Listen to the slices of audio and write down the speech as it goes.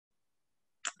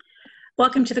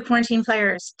Welcome to the Quarantine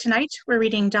Players. Tonight, we're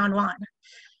reading Don Juan.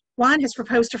 Juan has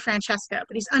proposed to Francesca,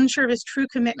 but he's unsure of his true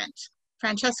commitment.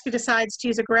 Francesca decides to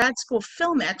use a grad school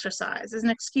film exercise as an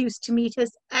excuse to meet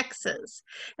his exes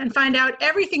and find out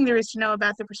everything there is to know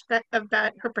about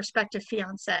her prospective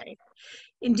fiancé.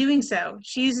 In doing so,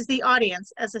 she uses the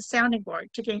audience as a sounding board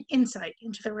to gain insight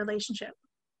into their relationship.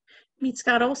 Meet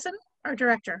Scott Olson, our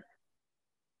director.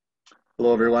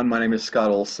 Hello, everyone. My name is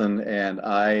Scott Olson, and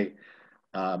I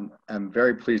I'm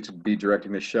very pleased to be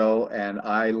directing the show, and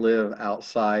I live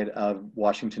outside of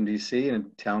Washington, D.C. in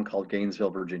a town called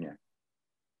Gainesville, Virginia.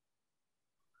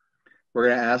 We're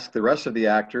going to ask the rest of the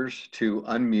actors to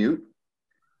unmute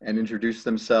and introduce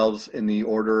themselves in the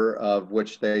order of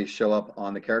which they show up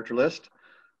on the character list.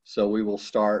 So we will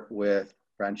start with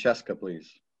Francesca, please.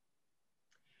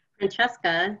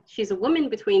 Francesca, she's a woman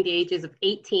between the ages of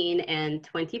 18 and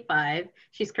 25.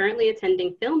 She's currently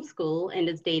attending film school and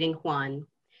is dating Juan.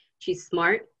 She's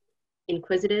smart,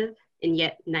 inquisitive, and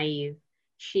yet naive.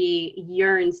 She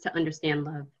yearns to understand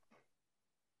love.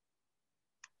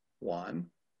 Juan,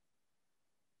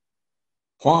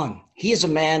 he is a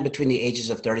man between the ages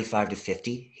of 35 to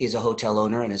 50. He is a hotel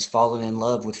owner and has fallen in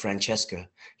love with Francesca.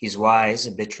 He's wise,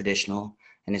 a bit traditional,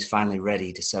 and is finally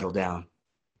ready to settle down.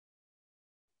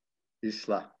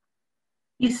 Isla.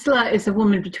 Isla is a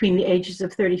woman between the ages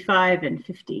of 35 and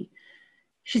 50.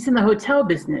 She's in the hotel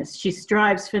business. She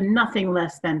strives for nothing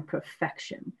less than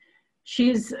perfection.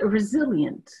 She is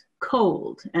resilient,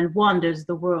 cold, and wanders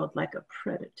the world like a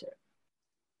predator.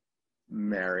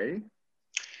 Mary.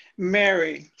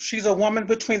 Mary, she's a woman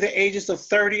between the ages of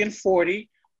 30 and 40.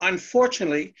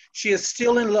 Unfortunately, she is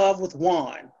still in love with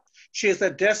Juan. She is a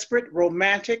desperate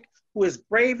romantic who is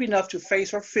brave enough to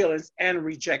face her feelings and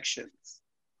rejections.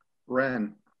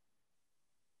 Wren.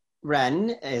 Wren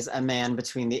is a man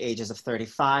between the ages of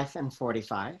 35 and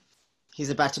 45. He's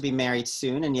about to be married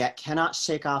soon and yet cannot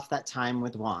shake off that time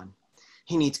with Juan.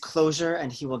 He needs closure and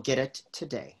he will get it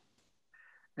today.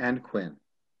 And Quinn.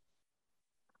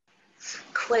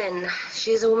 Quinn,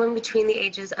 she's a woman between the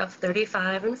ages of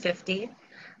 35 and 50.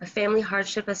 A family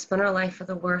hardship has spun her life for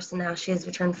the worse, and now she has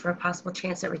returned for a possible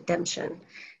chance at redemption.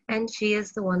 And she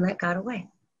is the one that got away.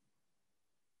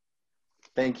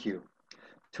 Thank you.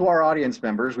 To our audience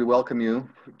members, we welcome you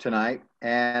tonight,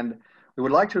 and we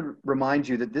would like to remind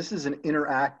you that this is an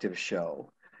interactive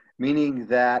show, meaning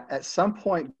that at some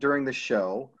point during the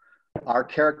show, our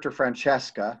character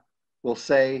Francesca will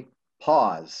say,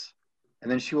 pause,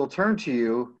 and then she will turn to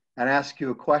you and ask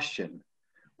you a question.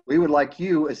 We would like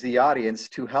you as the audience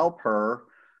to help her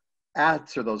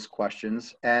answer those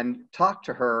questions and talk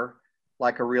to her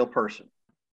like a real person.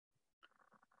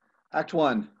 Act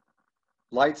 1.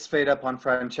 Lights fade up on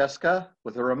Francesca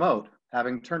with a remote,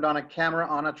 having turned on a camera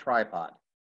on a tripod.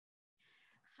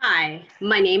 Hi,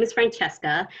 my name is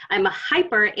Francesca. I'm a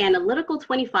hyper-analytical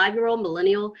 25-year-old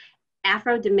millennial,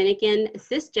 Afro-Dominican,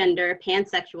 cisgender,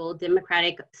 pansexual,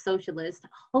 democratic, socialist,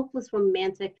 hopeless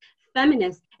romantic,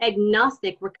 feminist,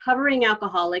 agnostic, recovering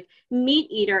alcoholic, meat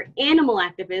eater, animal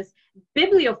activist,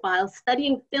 bibliophile,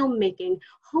 studying filmmaking,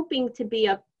 hoping to be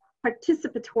a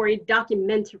participatory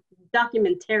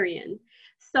documentarian.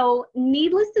 So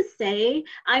needless to say,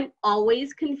 I'm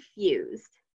always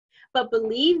confused. But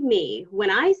believe me,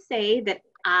 when I say that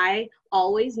I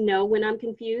always know when I'm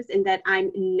confused and that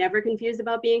I'm never confused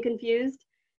about being confused,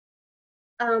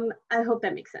 I hope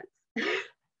that makes sense.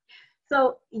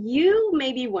 So you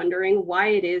may be wondering why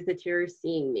it is that you're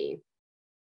seeing me.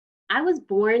 I was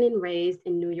born and raised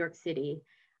in New York City.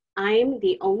 I'm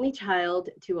the only child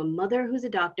to a mother who's a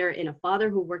doctor and a father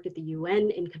who worked at the UN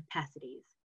in capacities.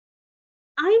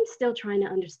 I'm still trying to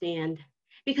understand.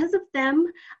 Because of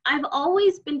them, I've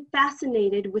always been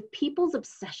fascinated with people's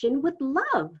obsession with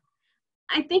love.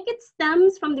 I think it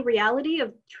stems from the reality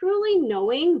of truly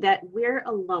knowing that we're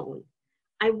alone.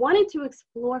 I wanted to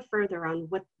explore further on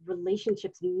what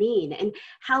relationships mean and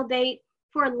how they,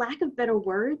 for lack of better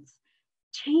words,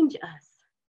 change us.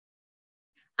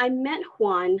 I met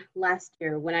Juan last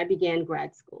year when I began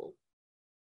grad school.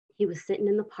 He was sitting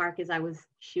in the park as I was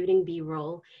shooting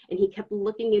B-roll, and he kept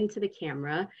looking into the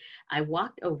camera. I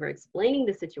walked over explaining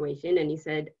the situation, and he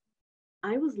said,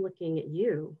 "I was looking at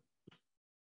you."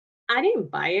 I didn't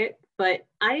buy it, but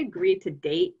I agreed to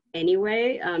date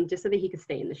anyway, just so that he could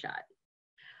stay in the shot.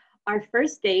 Our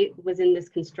first date was in this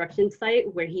construction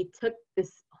site where he took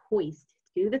this hoist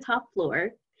to the top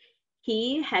floor.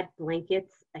 He had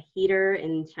blankets, a heater,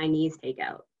 and Chinese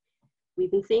takeout. We've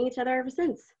been seeing each other ever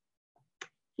since.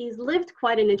 He's lived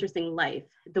quite an interesting life.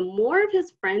 The more of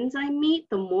his friends I meet,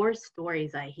 the more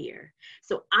stories I hear.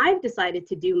 So I've decided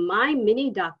to do my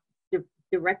mini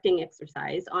directing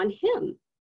exercise on him.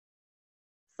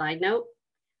 Side note,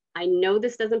 I know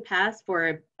this doesn't pass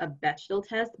for a Bechdel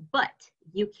test, but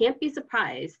you can't be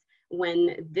surprised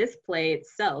when this play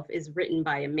itself is written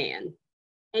by a man.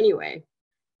 Anyway,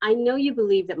 I know you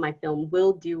believe that my film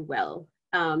will do well,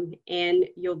 and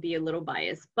you'll be a little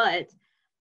biased, but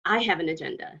I have an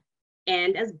agenda.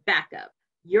 And as backup,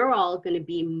 you're all going to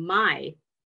be my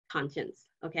conscience,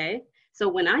 okay? So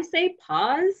when I say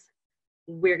pause,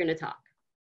 we're going to talk.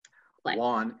 Play.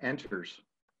 Juan enters.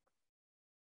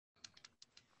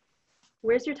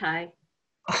 Where's your tie?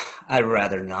 I'd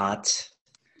rather not.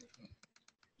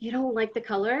 You don't like the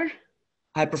color?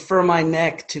 I prefer my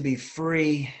neck to be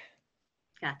free.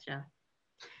 Gotcha.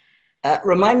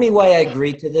 Remind me why I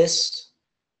agreed to this.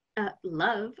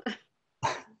 Love.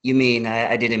 You mean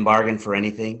I didn't bargain for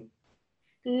anything?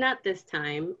 Not this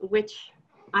time, which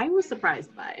I was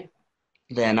surprised by.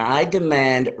 Then I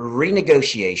demand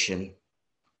renegotiation.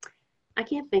 I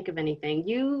can't think of anything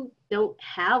you don't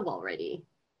have already.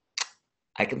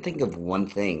 I can think of one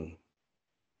thing.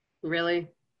 Really?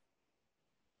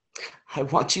 I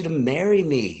want you to marry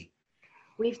me.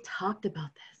 We've talked about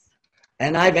this.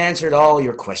 And I've answered all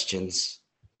your questions.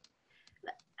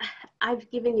 I've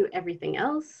given you everything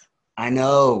else. I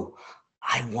know.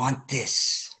 I want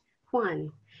this.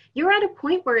 Juan, you're at a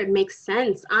point where it makes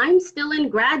sense. I'm still in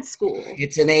grad school.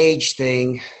 It's an age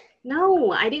thing.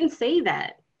 No, I didn't say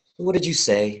that. What did you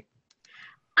say?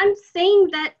 I'm saying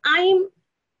that I'm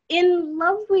in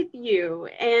love with you,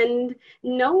 and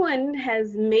no one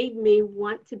has made me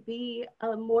want to be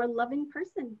a more loving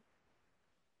person.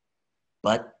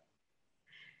 But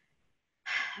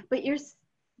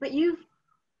you've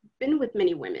been with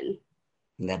many women.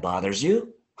 that bothers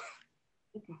you?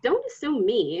 Don't assume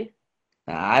me.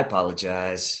 I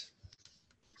apologize.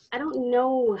 I don't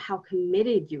know how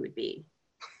committed you would be.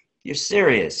 You're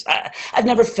serious. I've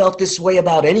never felt this way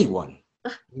about anyone.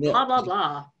 Blah, blah,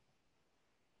 blah.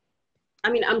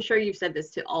 I mean, I'm sure you've said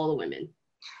this to all the women.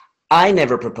 I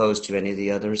never proposed to any of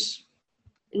the others.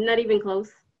 Not even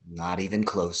close? Not even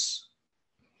close.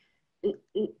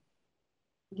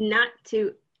 Not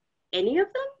to any of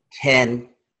them? 10.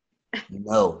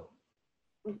 No.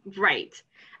 Right.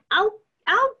 I'll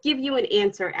give you an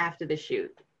answer after the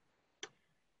shoot.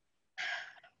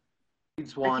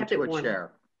 Leads Juan to a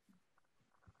chair.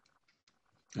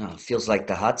 Oh, feels like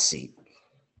the hot seat.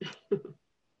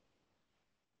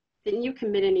 Did you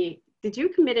commit any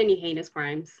heinous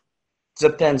crimes?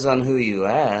 Depends on who you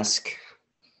ask.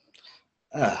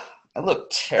 I look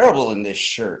terrible in this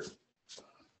shirt.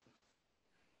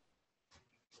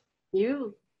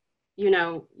 You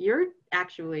know, you're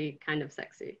actually kind of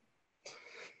sexy.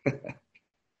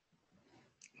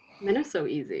 Men are so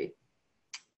easy.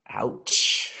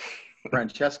 Ouch.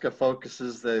 Francesca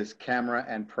focuses the camera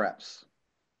and preps.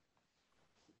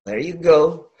 There you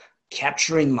go,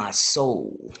 capturing my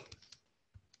soul.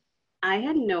 I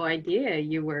had no idea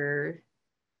you were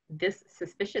this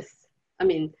superstitious.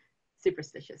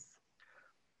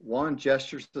 Juan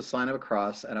gestures the sign of a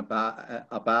cross and a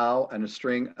bow and a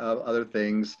string of other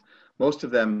things, most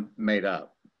of them made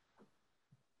up.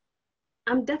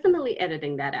 I'm definitely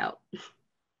editing that out.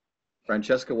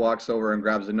 Francesca walks over and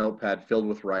grabs a notepad filled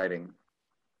with writing.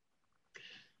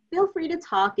 Feel free to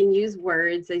talk and use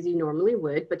words as you normally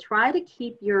would, but try to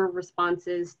keep your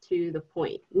responses to the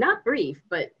point. Not brief,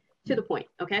 but to the point,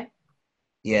 okay?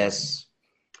 Yes.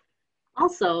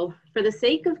 Also, for the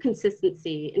sake of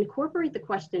consistency, incorporate the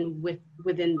question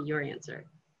within your answer.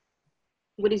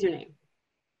 What is your name?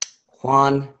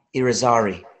 Juan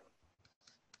Irizarry.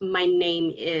 My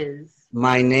name is.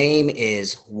 My name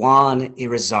is Juan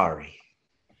Irizarry.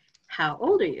 How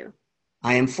old are you?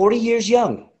 I am 40 years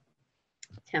young.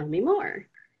 Tell me more.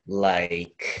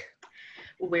 Like?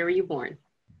 Where were you born?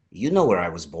 You know where I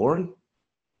was born.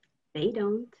 They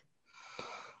don't.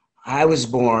 I was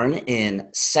born in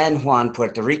San Juan,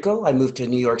 Puerto Rico. I moved to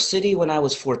New York City when I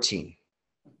was 14.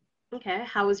 Okay,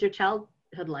 how was your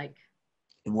childhood like?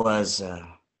 It was,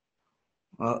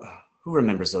 who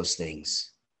remembers those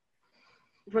things?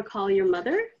 Recall your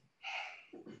mother?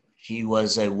 She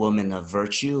was a woman of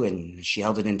virtue, and she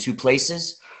held it in two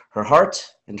places, her heart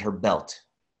and her belt.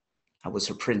 I was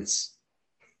her prince.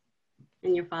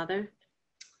 And your father?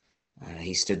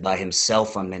 He stood by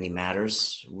himself on many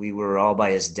matters. We were all by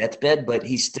his deathbed, but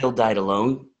he still died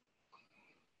alone.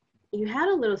 You had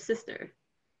a little sister.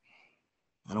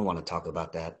 I don't want to talk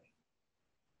about that.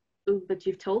 But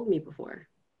you've told me before.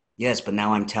 Yes, but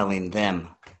now I'm telling them.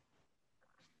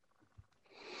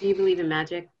 Do you believe in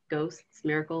magic, ghosts,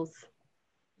 miracles?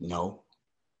 No.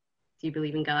 Do you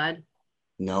believe in God?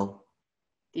 No.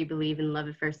 Do you believe in love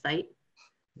at first sight?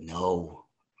 No.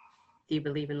 Do you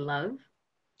believe in love?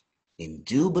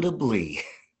 Indubitably.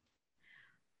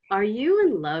 Are you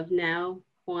in love now,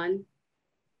 Juan?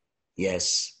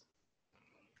 Yes,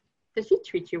 Does she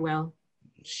treat you well?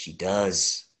 she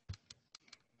does.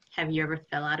 Have you ever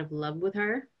fell out of love with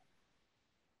her?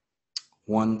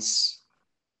 Once.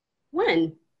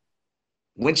 When?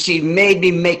 When she made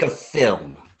me make a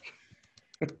film.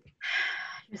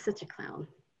 You're such a clown.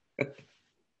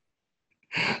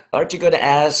 Aren't you going to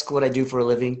ask what I do for a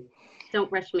living?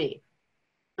 Don't rush me.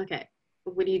 Okay,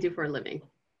 what do you do for a living?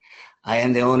 I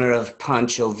am the owner of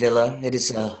Pancho Villa. It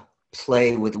is a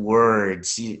play with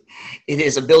words. It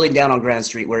is a building down on Grand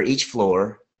Street where each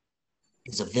floor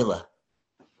is a villa.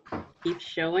 Keep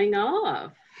showing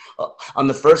off. On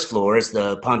the first floor is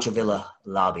the Pancho Villa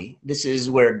lobby. This is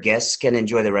where guests can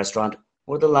enjoy the restaurant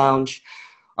or the lounge.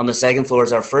 On the second floor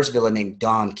is our first villa named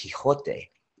Don Quixote.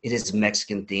 It is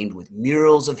Mexican themed with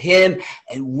murals of him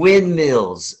and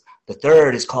windmills. The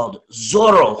third is called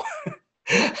Zorro.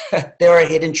 There are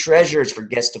hidden treasures for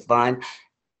guests to find.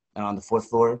 And on the fourth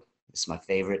floor, this is my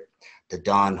favorite, the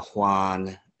Don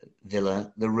Juan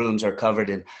Villa. The rooms are covered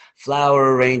in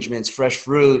flower arrangements, fresh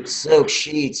fruit, silk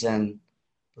sheets, and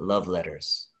love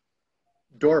letters.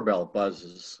 Doorbell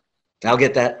buzzes. I'll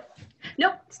get that.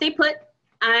 Nope, stay put.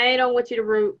 I don't want you to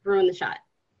ruin the shot.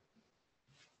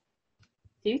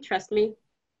 Do you trust me?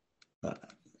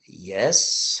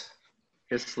 Yes.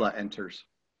 Isla enters.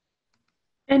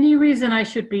 Any reason I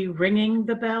should be ringing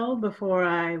the bell before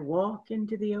I walk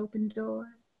into the open door?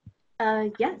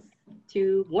 Yes,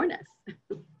 to warn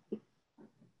us.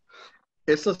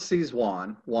 Isla sees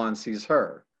Juan. Juan sees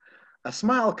her. A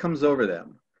smile comes over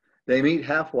them. They meet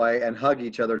halfway and hug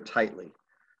each other tightly.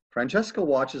 Francesca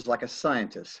watches like a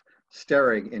scientist,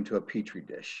 staring into a petri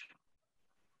dish.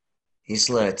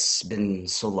 Isla, it's been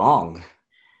so long.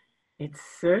 It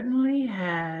certainly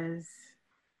has.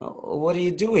 What are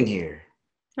you doing here?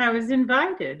 I was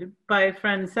invited by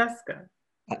Francesca.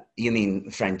 You mean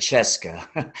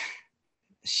Francesca.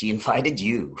 She invited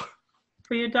you.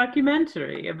 For your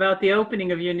documentary about the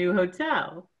opening of your new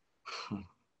hotel.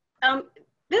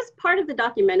 This part of the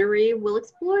documentary will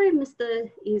explore Mr.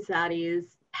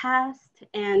 Izadi's past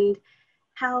and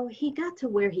how he got to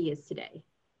where he is today.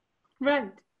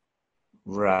 Right.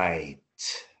 Right.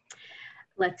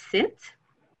 Let's sit.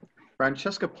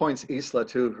 Francesca points Isla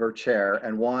to her chair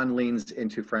and Juan leans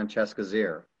into Francesca's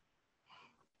ear.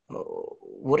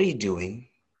 What are you doing?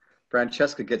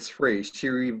 Francesca gets free. She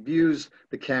reviews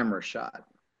the camera shot.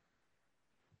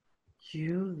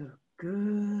 You look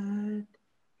good.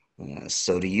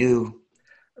 So do you.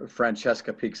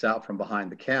 Francesca peeks out from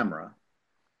behind the camera.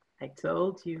 I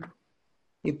told you.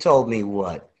 You told me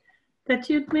what? That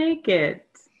you'd make it.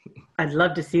 I'd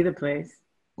love to see the place.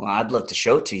 Well, I'd love to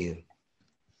show it to you.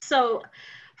 So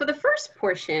for the first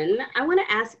portion, I want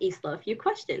to ask Isla a few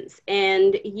questions,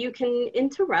 and you can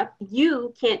interrupt.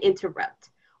 You can't interrupt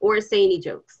or say any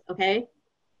jokes, okay?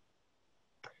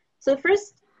 So the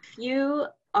first few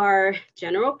are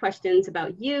general questions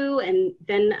about you, and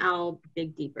then I'll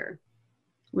dig deeper.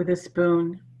 With a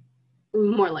spoon.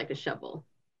 More like a shovel.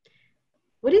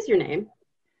 What is your name?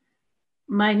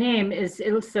 My name is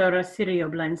Ilsa Rasirio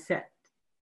Blancet.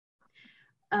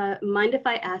 Mind if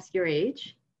I ask your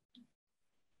age?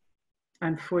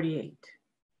 I'm 48.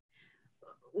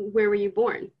 Where were you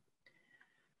born?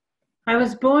 I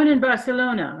was born in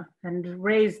Barcelona and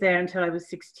raised there until I was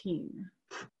 16.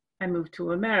 I moved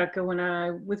to America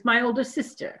with my older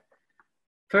sister.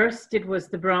 First it was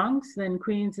the Bronx, then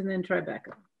Queens, and then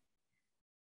Tribeca.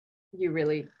 You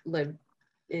really lived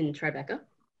in Tribeca?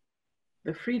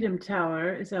 The Freedom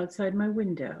Tower is outside my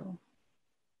window.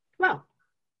 Wow.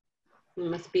 It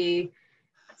must be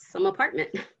some apartment.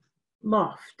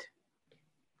 Loft.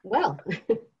 Well,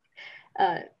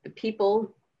 the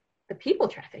people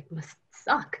traffic must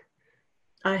suck.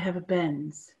 I have a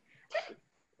Benz.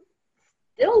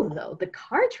 Still though, the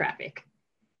car traffic.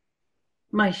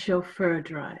 My chauffeur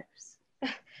drives.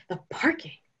 The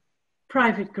parking.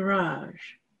 Private garage.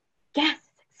 Gas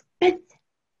is expensive.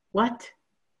 What?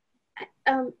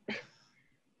 What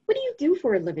do you do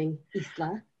for a living,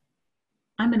 Isla?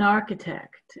 I'm an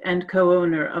architect and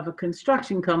co-owner of a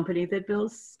construction company that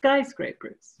builds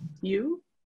skyscrapers. You?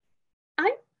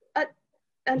 I'm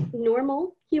a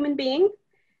normal human being.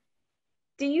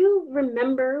 Do you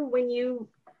remember when you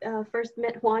first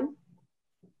met Juan?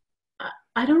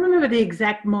 I don't remember the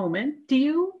exact moment. Do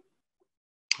you?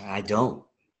 I don't.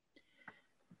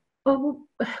 Oh,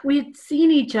 we had seen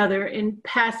each other in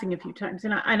passing a few times,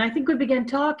 and I think we began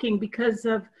talking because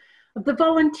of the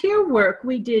volunteer work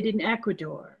we did in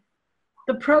Ecuador.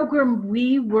 The program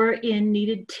we were in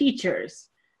needed teachers,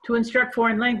 to instruct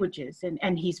foreign languages,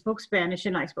 and he spoke Spanish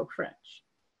and I spoke French.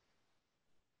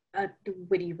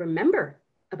 What do you remember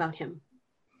about him?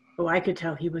 Oh, I could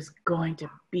tell he was going to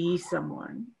be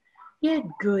someone. He had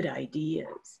good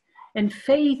ideas and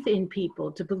faith in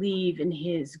people to believe in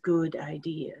his good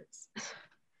ideas.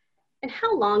 And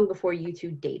how long before you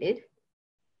two dated?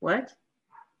 What?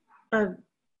 A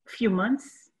few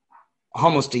months?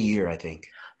 Almost a year, I think.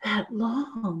 That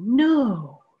long?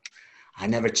 No. I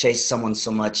never chased someone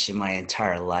so much in my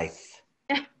entire life.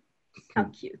 How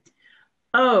cute.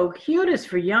 Oh, cute is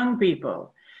for young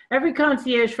people. Every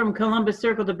concierge from Columbus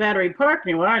Circle to Battery Park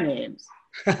knew our names.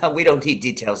 We don't need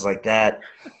details like that.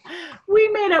 We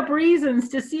made up reasons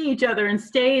to see each other and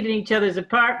stayed in each other's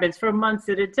apartments for months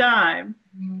at a time.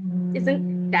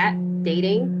 Isn't that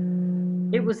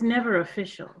dating? It was never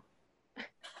official.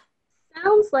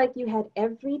 Sounds like you had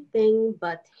everything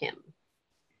but him.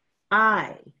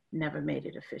 I never made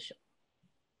it official.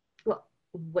 Well,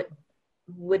 what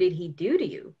did he do to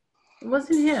you? It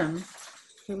wasn't him.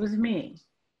 It was me.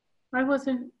 I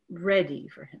wasn't ready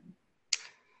for him.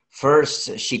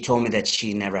 First, she told me that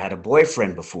she never had a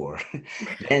boyfriend before.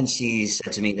 Then she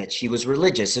said to me that she was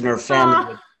religious and her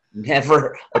family would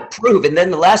never approve. And then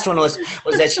the last one was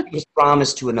that she was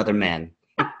promised to another man.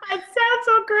 That sounds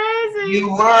so crazy.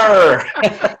 You were.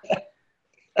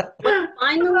 What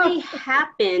finally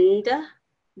happened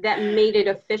that made it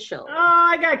official? Oh,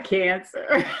 I got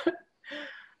cancer.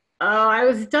 Oh, I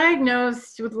was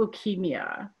diagnosed with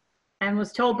leukemia and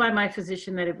was told by my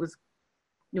physician that it was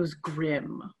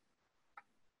grim.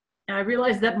 And I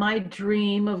realized that my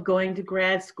dream of going to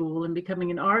grad school and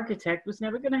becoming an architect was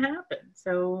never going to happen.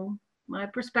 So my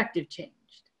perspective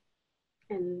changed.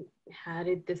 And how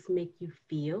did this make you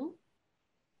feel?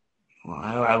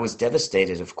 Well, I was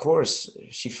devastated, of course.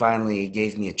 She finally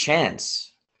gave me a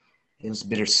chance. It was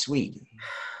bittersweet.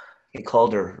 I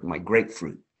called her my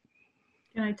grapefruit.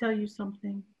 Can I tell you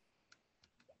something?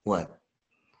 What?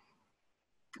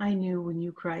 I knew when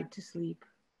you cried to sleep.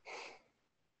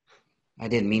 I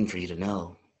didn't mean for you to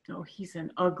know. Oh, he's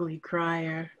an ugly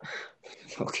crier.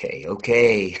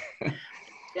 Okay. It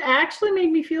actually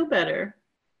made me feel better.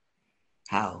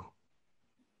 How?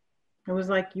 It was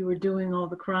like you were doing all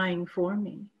the crying for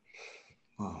me.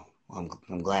 Oh,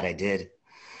 I'm glad I did.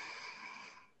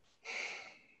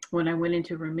 When I went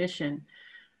into remission,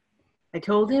 I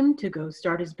told him to go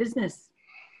start his business,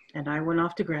 and I went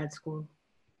off to grad school.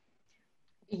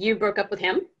 You broke up with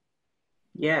him?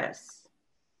 Yes.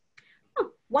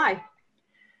 Oh, why?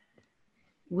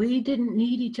 We didn't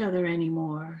need each other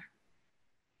anymore.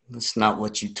 That's not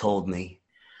what you told me.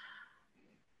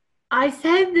 I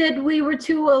said that we were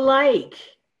too alike.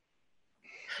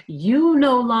 You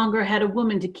no longer had a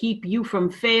woman to keep you from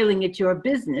failing at your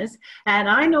business, and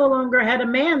I no longer had a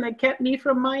man that kept me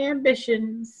from my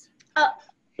ambitions.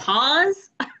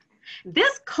 Pause.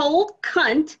 This cold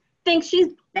cunt thinks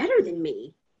she's better than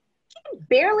me. She can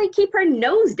barely keep her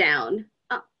nose down.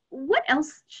 What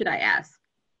else should I ask?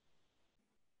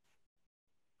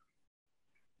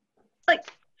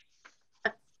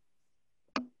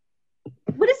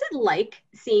 What is it like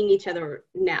seeing each other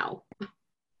now?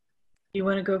 You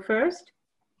want to go first?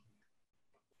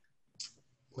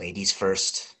 Ladies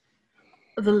first.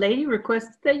 The lady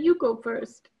requests that you go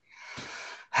first.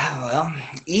 Well,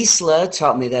 Isla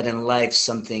taught me that in life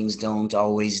some things don't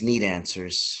always need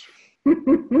answers.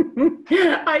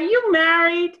 Are you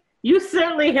married? You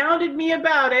certainly hounded me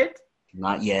about it.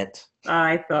 Not yet.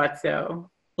 I thought so.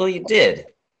 Well, you did.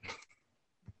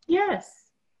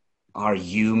 Yes. Are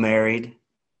you married?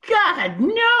 God,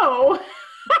 no.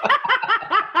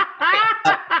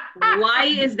 Why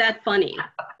is that funny?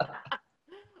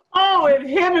 Oh, if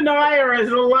him and I are as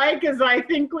alike as I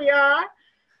think we are,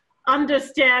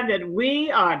 understand that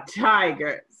we are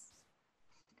tigers.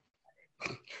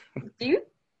 Do you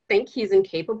think he's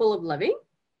incapable of loving?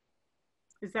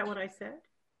 Is that what I said?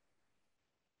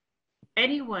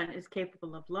 Anyone is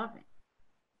capable of loving,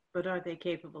 but are they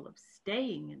capable of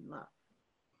staying in love?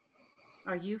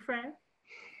 Are you, Fran?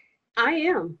 I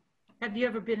am. Have you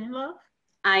ever been in love?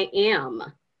 I am.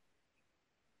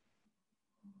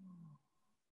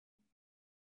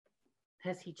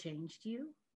 Has he changed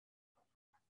you?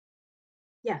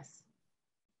 Yes.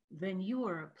 Then you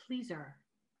are a pleaser.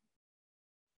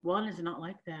 Juan is not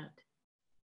like that.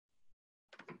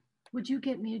 Would you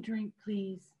get me a drink,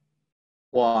 please?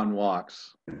 Juan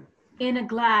walks. In a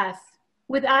glass,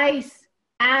 with ice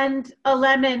and a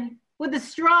lemon, with a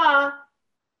straw.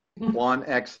 Juan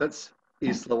exits.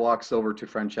 Isla walks over to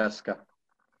Francesca.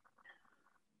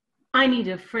 I need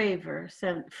a favor,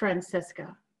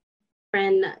 Francesca.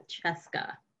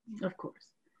 Francesca. Of course.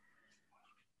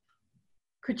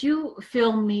 Could you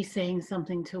film me saying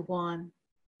something to Juan?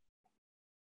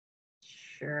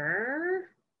 Sure.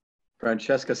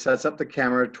 Francesca sets up the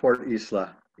camera toward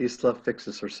Isla. Isla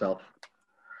fixes herself.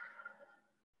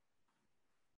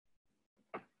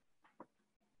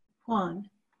 Juan,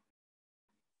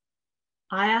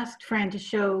 I asked Fran to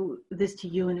show this to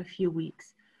you in a few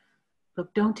weeks.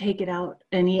 Look, don't take it out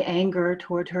any anger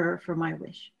toward her for my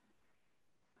wish.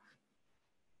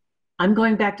 I'm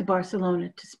going back to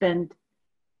Barcelona to spend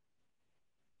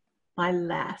my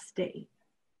last day.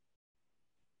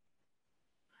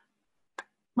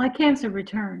 My cancer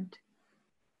returned.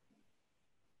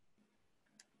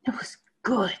 It was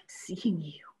good seeing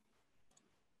you.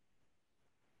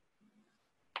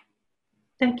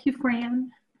 Thank you,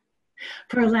 Fran,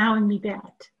 for allowing me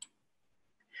that.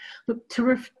 Look,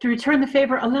 to return the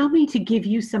favor, allow me to give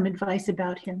you some advice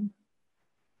about him.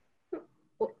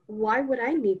 Why would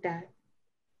I need that?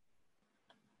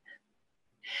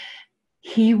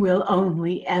 He will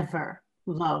only ever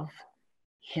love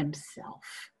himself.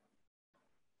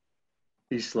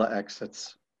 Isla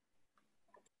exits.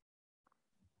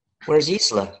 Where's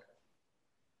Isla?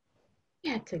 He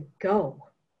had to go.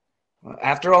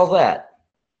 After all that?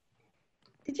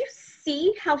 Did you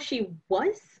see how she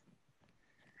was?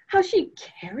 How she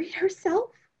carried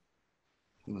herself?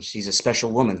 Well, she's a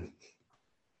special woman.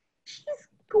 She's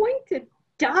going to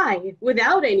die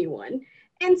without anyone,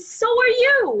 and so are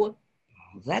you.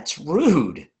 That's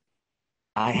rude.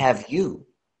 I have you.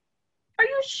 Are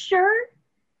you sure?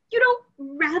 You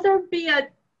don't rather be a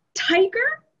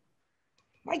tiger?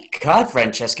 My God,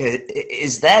 Francesca,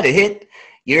 is that it?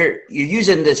 You're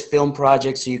using this film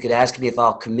project so you could ask me if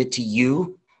I'll commit to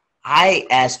you? I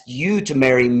asked you to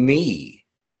marry me.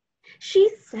 She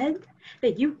said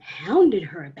that you hounded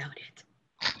her about it.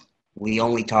 We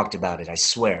only talked about it, I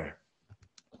swear.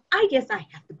 I guess I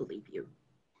have to believe you.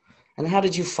 And how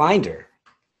did you find her?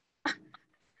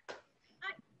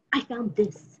 I found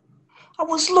this. I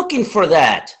was looking for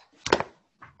that.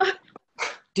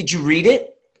 Did you read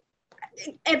it?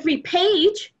 Every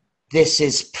page. This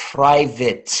is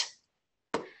private.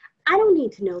 I don't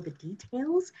need to know the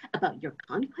details about your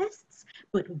conquests,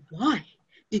 but why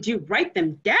did you write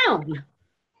them down?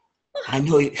 I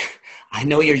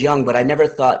know you're young, but I never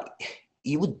thought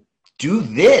you would do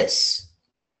this.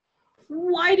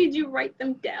 Why did you write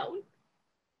them down?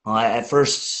 Well, at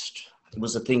first, it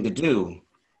was a thing to do.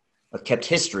 I kept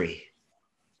history.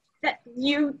 That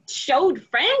you showed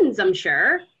friends, I'm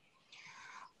sure.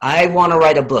 I want to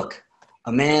write a book,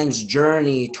 a man's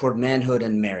journey toward manhood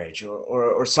and marriage,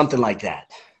 or something like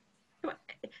that.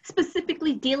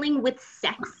 Specifically dealing with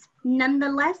sex,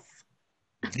 nonetheless?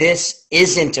 This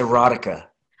isn't erotica.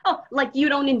 Oh, like you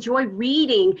don't enjoy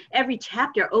reading every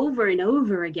chapter over and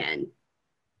over again.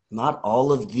 Not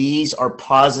all of these are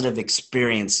positive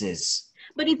experiences.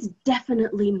 But it's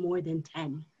definitely more than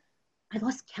 10. I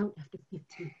lost count after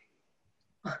 15.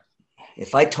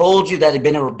 If I told you that I'd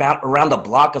been around the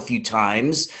block a few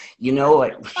times, you know,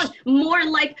 more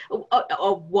like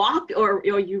a walk, or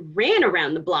you ran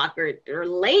around the block, or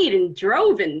laid and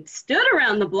drove and stood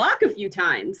around the block a few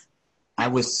times. I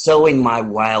was sowing my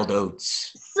wild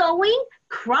oats. Sowing,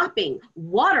 cropping,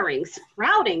 watering,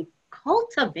 sprouting,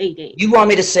 cultivating. You want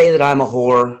me to say that I'm a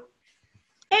whore?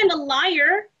 And a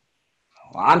liar.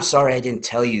 Well, I'm sorry I didn't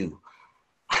tell you.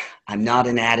 I'm not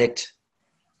an addict.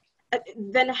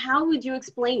 Then how would you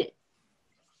explain it?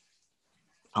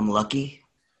 I'm lucky.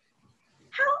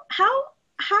 How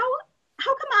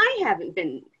come I haven't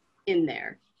been in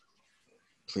there?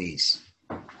 Please.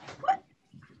 What?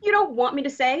 You don't want me to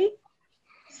say?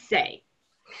 Say.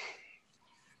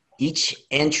 Each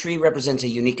entry represents a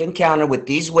unique encounter with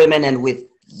these women, and with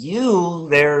you,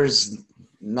 there's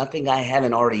nothing I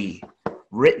haven't already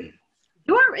written.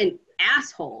 You're an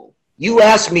asshole. You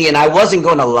asked me, and I wasn't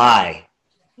going to lie.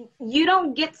 You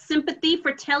don't get sympathy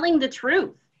for telling the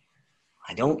truth.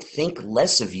 I don't think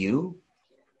less of you.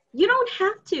 You don't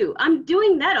have to. I'm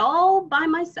doing that all by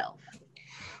myself.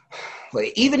 Well,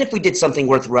 even if we did something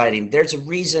worth writing, there's a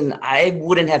reason I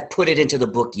wouldn't have put it into the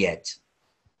book yet.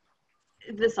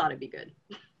 This ought to be good.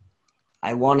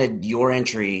 I wanted your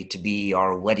entry to be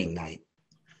our wedding night.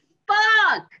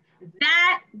 Fuck!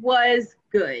 That was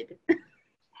good.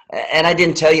 And I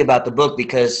didn't tell you about the book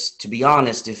because, to be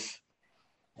honest, if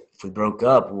we broke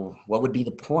up, well, what would be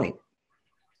the point?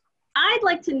 I'd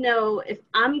like to know if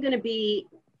I'm gonna be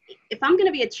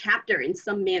a chapter in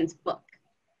some man's book.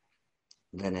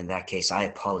 Then in that case, I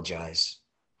apologize.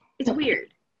 It's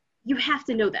weird. You have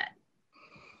to know that.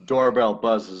 Doorbell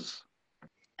buzzes.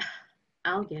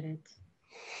 I'll get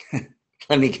it.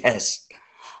 Let me guess.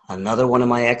 Another one of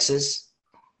my exes?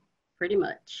 Pretty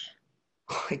much.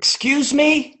 Excuse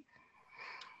me?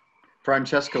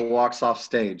 Francesca walks off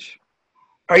stage.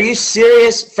 Are you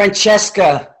serious?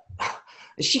 Francesca!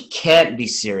 She can't be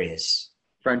serious.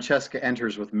 Francesca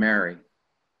enters with Mary.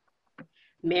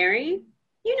 Mary,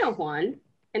 you know Juan.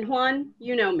 And Juan,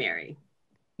 you know Mary.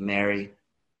 Mary,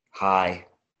 hi.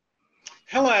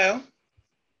 Hello.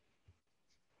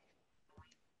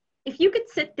 If you could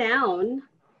sit down.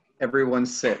 Everyone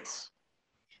sits.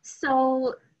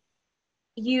 So,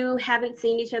 you haven't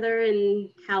seen each other in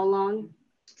how long?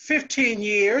 15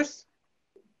 years.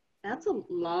 That's a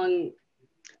long...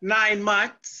 9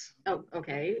 months. Oh,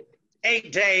 okay.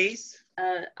 8 days.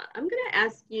 I'm gonna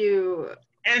ask you...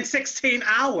 And 16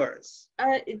 hours.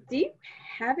 Do you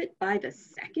have it by the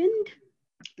second?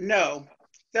 No,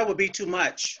 that would be too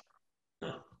much.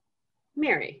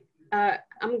 Mary, I'm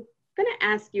gonna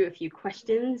ask you a few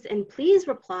questions, and please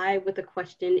reply with a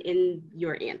question in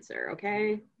your answer,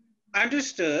 okay?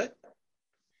 Understood.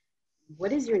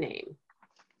 What is your name?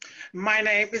 My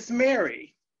name is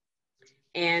Mary.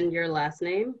 And your last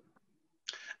name?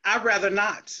 I'd rather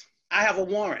not. I have a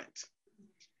warrant.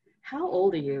 How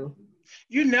old are you?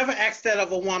 You never asked that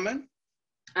of a woman.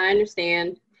 I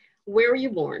understand. Where were you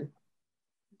born?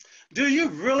 Do you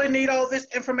really need all this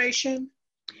information?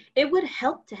 It would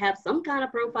help to have some kind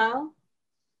of profile.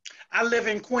 I live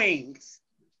in Queens.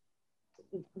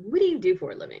 What do you do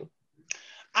for a living?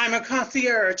 I'm a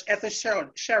concierge at the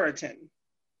Sheraton.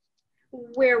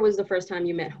 Where was the first time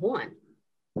you met Juan?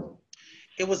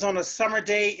 It was on a summer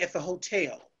day at the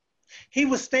hotel. He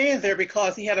was staying there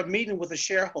because he had a meeting with a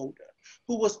shareholder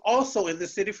who was also in the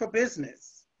city for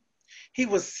business. He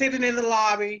was sitting in the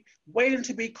lobby, waiting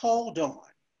to be called on.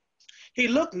 He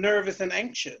looked nervous and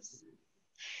anxious.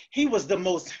 He was the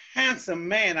most handsome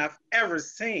man I've ever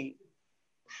seen.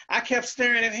 I kept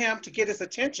staring at him to get his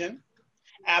attention.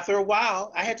 After a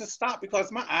while, I had to stop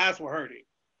because my eyes were hurting.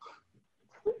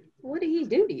 What did he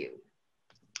do to you?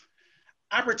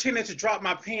 I pretended to drop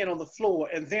my pen on the floor,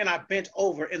 and then I bent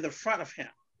over in the front of him.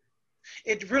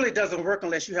 It really doesn't work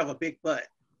unless you have a big butt.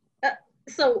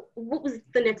 So what was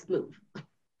the next move?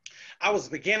 I was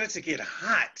beginning to get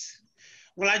hot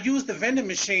when I used the vending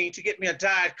machine to get me a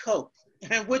Diet Coke.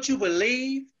 And would you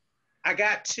believe, I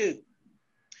got 2.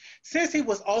 Since he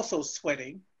was also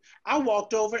sweating, I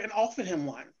walked over and offered him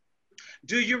one.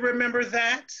 Do you remember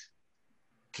that?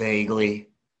 Vaguely.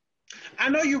 I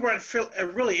know you weren't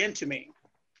really into me.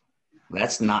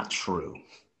 That's not true.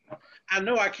 I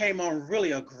know I came on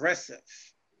really aggressive.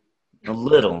 A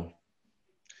little.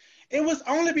 It was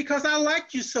only because I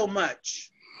liked you so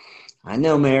much. I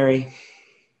know, Mary.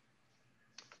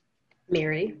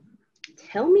 Mary,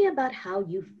 tell me about how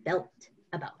you felt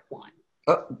about Juan.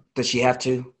 Oh, does she have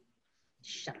to?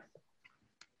 Shut up.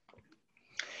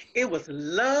 It was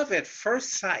love at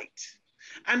first sight.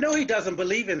 I know he doesn't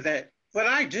believe in that, but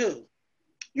I do.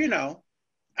 You know,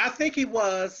 I think he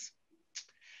was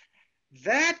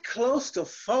that close to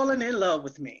falling in love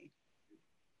with me.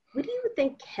 What do you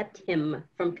think kept him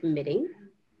from committing?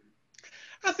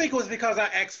 I think it was because I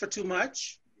asked for too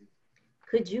much.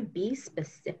 Could you be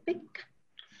specific?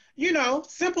 You know,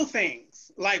 simple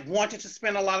things like wanting to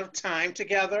spend a lot of time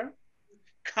together,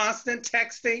 constant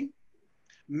texting,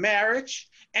 marriage,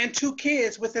 and 2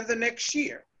 kids within the next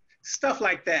year. Stuff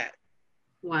like that.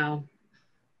 Wow.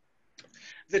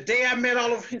 The day I met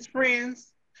all of his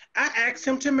friends, I asked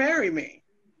him to marry me.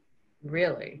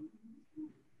 Really?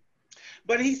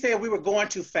 But he said we were going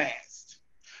too fast.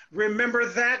 Remember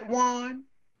that, Juan?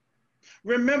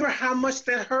 Remember how much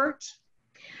that hurt?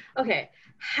 Okay,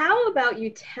 how about you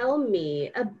tell me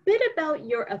a bit about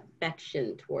your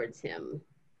affection towards him?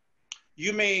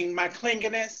 You mean my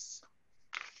clinginess?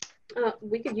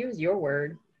 We could use your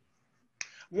word.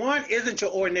 Juan isn't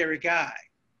your ordinary guy.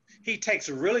 He takes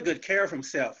really good care of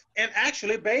himself and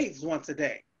actually bathes once a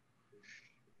day.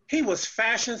 He was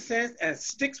fashion sense and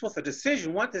sticks with a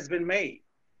decision once it's been made.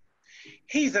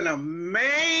 He's an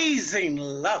amazing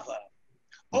lover,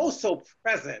 oh so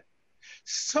present,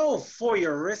 so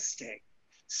voyeuristic,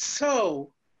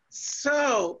 so.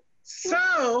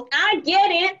 I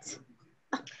get it.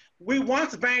 We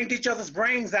once banged each other's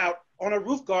brains out on a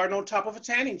roof garden on top of a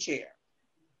tanning chair.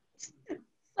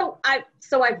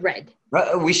 So I've read.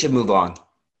 We should move on.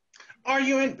 Are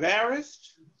you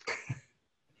embarrassed?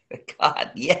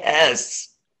 God,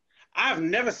 yes. I've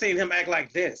never seen him act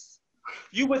like this.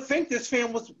 You would think this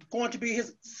film was going to be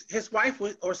his wife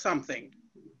or something.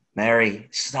 Mary,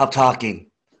 stop talking.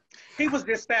 He was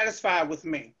dissatisfied with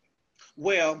me.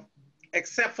 Well,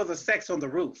 except for the sex on the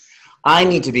roof. I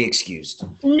need to be excused.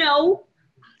 No.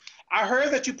 I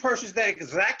heard that you purchased that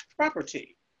exact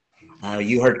property.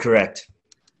 You heard correct.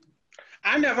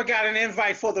 I never got an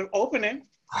invite for the opening.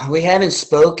 We haven't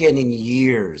spoken in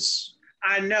years.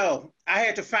 I know. I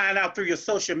had to find out through your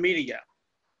social media.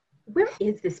 Where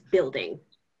is this building?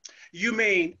 You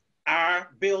mean our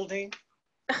building?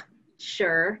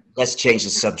 Sure. Let's change the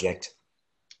subject.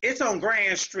 It's on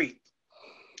Grand Street.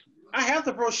 I have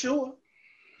the brochure.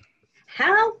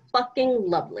 How fucking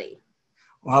lovely.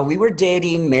 While we were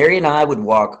dating, Mary and I would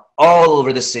walk all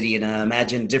over the city and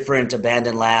imagine different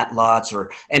abandoned lots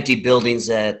or empty buildings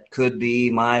that could be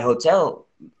my hotel.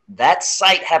 That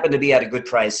site happened to be at a good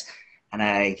price, and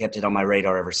I kept it on my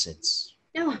radar ever since.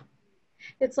 Oh,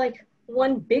 it's like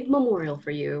one big memorial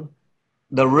for you.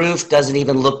 The roof doesn't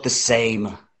even look the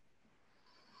same.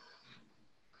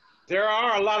 There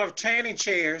are a lot of tanning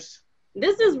chairs.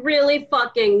 This is really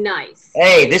fucking nice.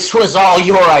 Hey, this was all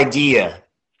your idea.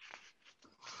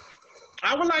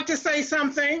 I would like to say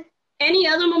something. Any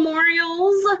other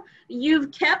memorials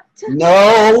you've kept?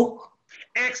 No.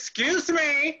 Excuse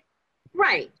me.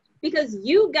 Right, because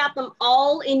you got them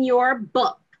all in your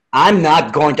book. I'm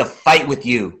not going to fight with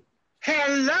you.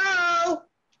 Hello?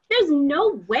 There's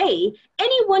no way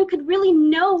anyone could really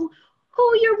know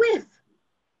who you're with.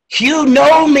 You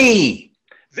know me.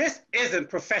 This isn't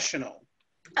professional.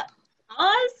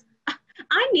 Oz,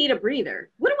 I need a breather.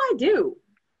 What do I do?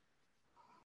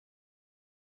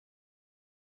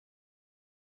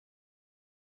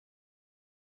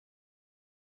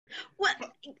 What?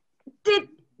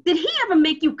 Did he ever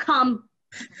make you come?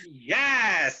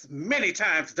 Yes, many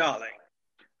times, darling.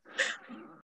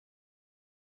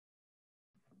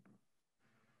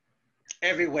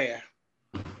 Everywhere.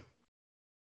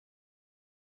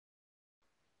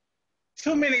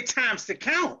 Too many times to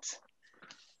count.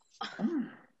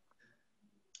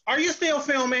 Are you still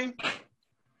filming?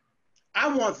 I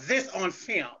want this on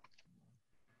film.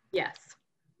 Yes.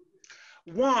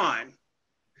 Juan,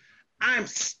 I'm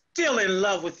still in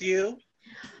love with you.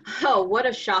 Oh, what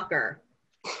a shocker.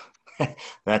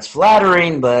 That's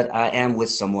flattering, but I am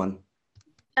with someone.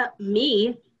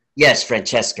 Me? Yes,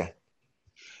 Francesca.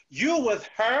 You with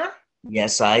her?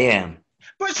 Yes, I am.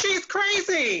 But she's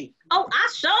crazy. Oh, I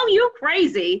show you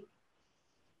crazy.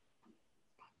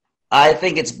 I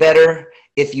think it's better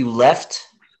if you left.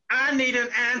 I need an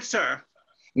answer.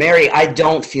 Mary, I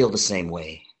don't feel the same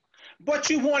way. But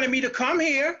you wanted me to come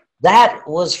here. That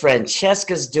was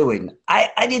Francesca's doing. I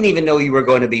didn't even know you were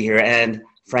going to be here, and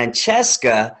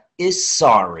Francesca is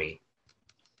sorry.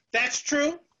 That's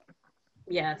true.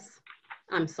 Yes,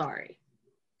 I'm sorry.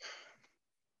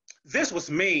 This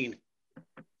was mean.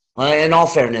 In all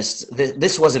fairness,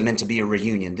 this wasn't meant to be a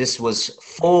reunion. This was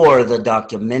for the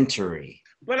documentary.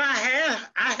 But I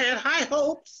had high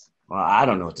hopes. Well, I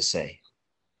don't know what to say.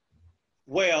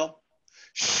 Well,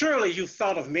 surely you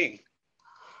thought of me.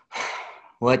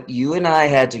 What you and I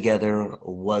had together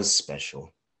was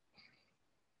special.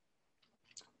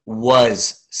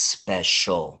 Was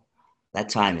special. That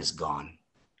time is gone.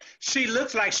 She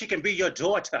looks like she can be your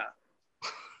daughter.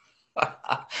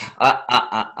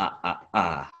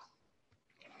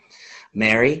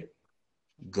 Mary,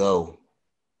 go.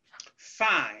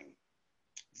 Fine.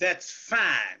 That's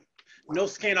fine. No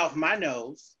skin off my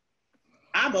nose.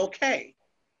 I'm okay.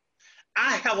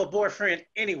 I have a boyfriend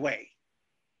anyway.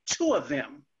 2 of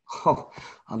them. Oh,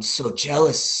 I'm so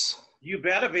jealous. You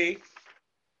better be.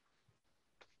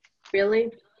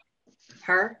 Really?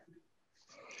 Her?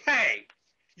 Hey,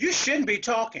 you shouldn't be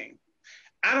talking.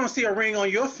 I don't see a ring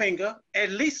on your finger.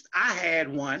 At least I had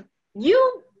one.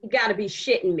 You gotta be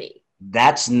shitting me.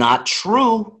 That's not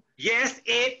true. Yes,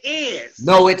 it is.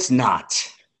 No, it's not.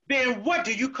 Then what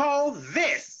do you call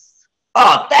this?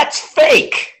 Oh, that's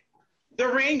fake. The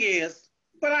ring is,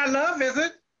 but our love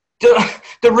isn't.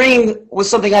 The ring was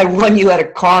something I won you at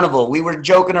a carnival. We were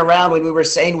joking around when we were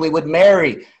saying we would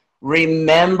marry.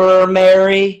 Remember,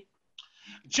 Mary?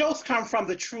 Jokes come from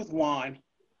the truth, Juan.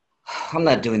 I'm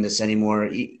not doing this anymore.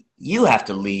 You have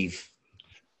to leave.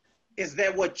 Is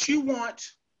that what you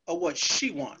want or what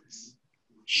she wants?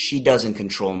 She doesn't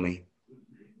control me.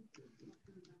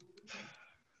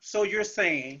 So you're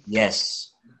saying? Yes.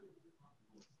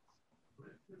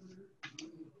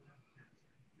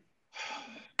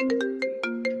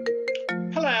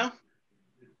 Hello.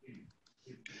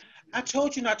 I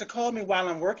told you not to call me while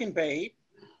I'm working, babe.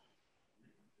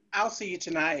 I'll see you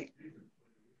tonight.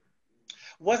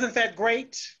 Wasn't that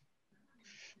great?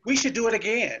 We should do it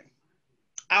again.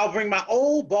 I'll bring my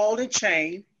old ball and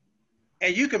chain,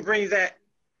 and you can bring that.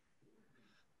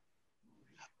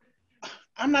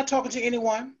 I'm not talking to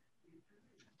anyone.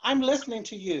 I'm listening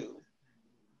to you.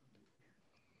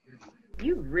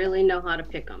 You really know how to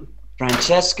pick them.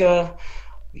 Francesca,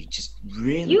 we just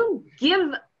really... You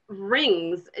give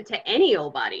rings to any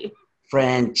old body.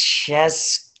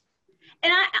 Francesca.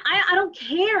 And I don't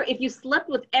care if you slept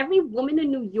with every woman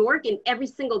in New York in every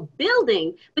single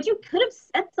building, but you could have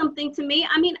said something to me.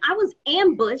 I mean, I was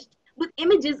ambushed with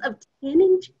images of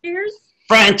tanning chairs.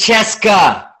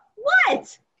 Francesca!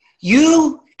 What?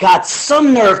 You got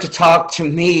some nerve to talk to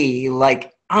me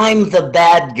like I'm the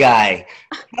bad guy.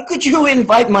 How could you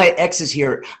invite my exes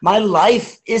here? My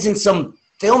life isn't some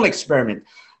film experiment.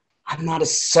 I'm not a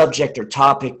subject or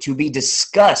topic to be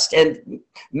discussed. And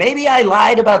maybe I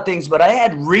lied about things, but I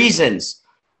had reasons.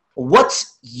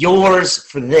 What's yours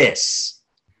for this?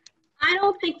 I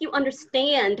don't think you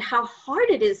understand how hard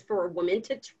it is for a woman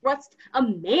to trust a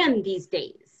man these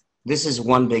days. This is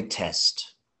one big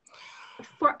test.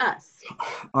 For us.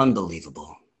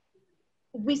 Unbelievable.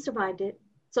 We survived it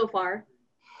so far.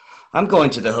 I'm going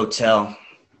to the hotel.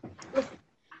 Listen,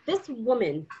 this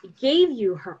woman gave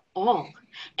you her all,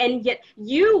 and yet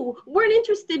you weren't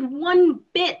interested one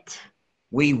bit.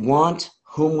 We want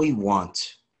whom we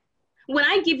want. When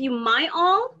I give you my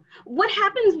all, what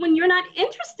happens when you're not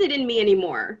interested in me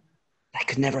anymore? That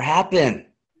could never happen.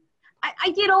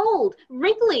 I get old,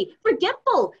 wrinkly,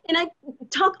 forgetful, and I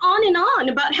talk on and on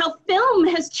about how film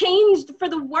has changed for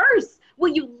the worse. Will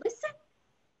you listen?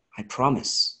 I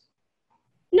promise.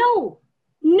 No,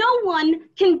 no one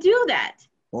can do that.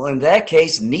 Well, in that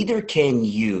case, neither can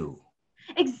you.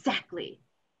 Exactly.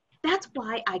 That's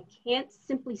why I can't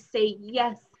simply say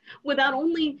yes without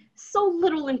only so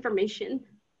little information.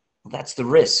 Well, that's the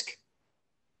risk.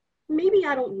 Maybe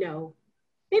I don't know.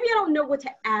 Maybe I don't know what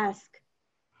to ask.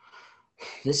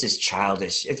 This is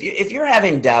childish. If you're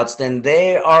having doubts, then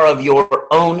they are of your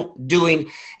own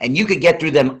doing, and you could get through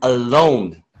them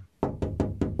alone.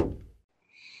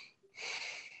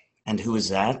 And who is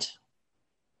that?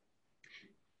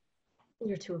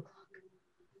 You're 2 o'clock.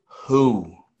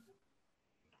 Who?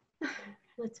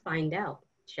 Let's find out,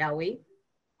 shall we?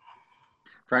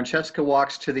 Francesca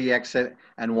walks to the exit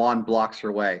and Juan blocks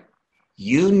her way.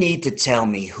 You need to tell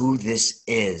me who this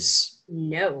is.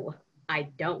 No, I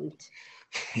don't.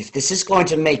 If this is going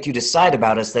to make you decide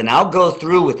about us, then I'll go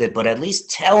through with it, but at least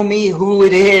tell me who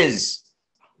it is.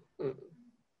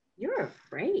 You're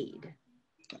afraid.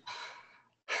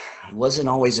 I wasn't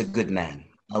always a good man.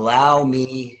 Allow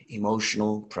me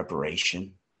emotional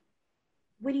preparation.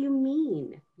 What do you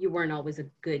mean you weren't always a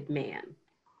good man?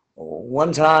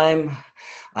 One time,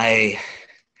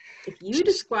 If you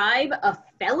describe a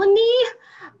felony,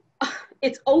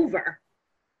 it's over.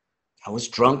 I was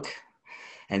drunk,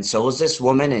 and so was this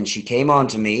woman, and she came on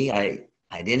to me. I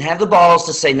didn't have the balls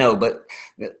to say no, but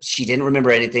she didn't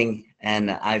remember anything,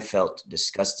 and I felt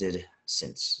disgusted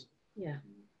since. Yeah,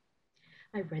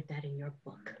 I read that in your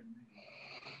book.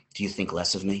 Do you think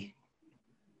less of me?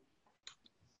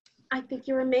 I think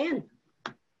you're a man.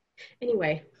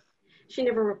 Anyway, she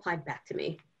never replied back to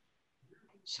me.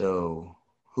 So,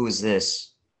 who is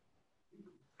this?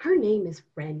 Her name is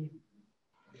Wren.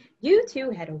 You two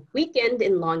had a weekend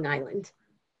in Long Island.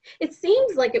 It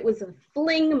seems like it was a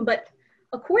fling, but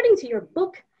according to your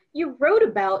book, you wrote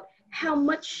about how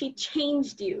much she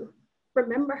changed you.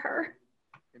 Remember her?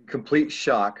 In complete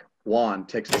shock, Juan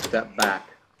takes a step back.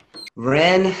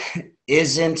 Wren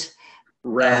isn't...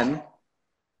 Wren,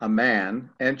 a man,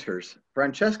 enters.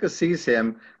 Francesca sees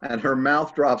him and her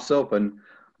mouth drops open.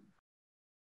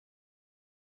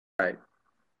 Right.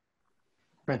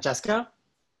 Francesca?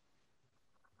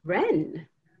 Wren.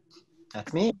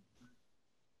 That's me.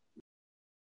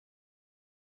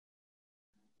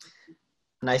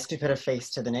 Nice to put a face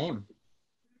to the name.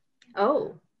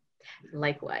 Oh,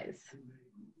 likewise.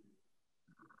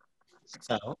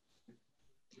 So,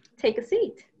 Take a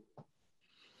seat.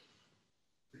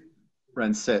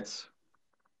 Wren sits.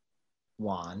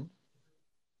 Juan,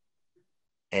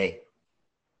 Hey,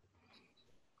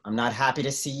 I'm not happy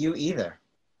to see you either.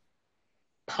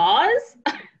 Pause?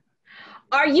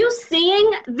 Are you seeing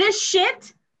this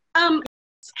shit?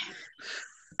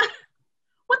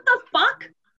 What the fuck?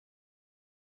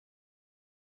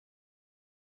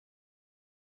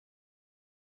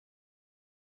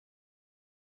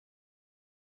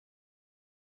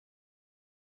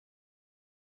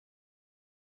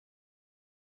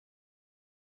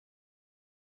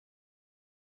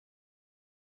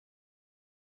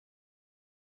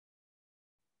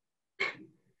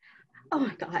 Oh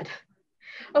my God.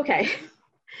 Okay.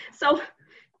 So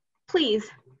please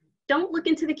don't look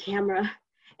into the camera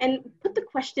and put the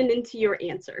question into your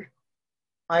answer.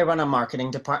 I run a marketing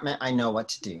department. I know what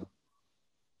to do.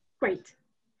 Great.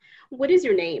 What is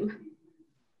your name?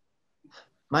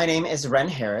 My name is Wren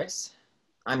Harris.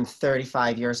 I'm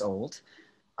 35 years old.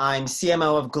 I'm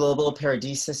CMO of Global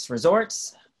Paradisus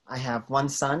Resorts. I have one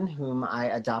son whom I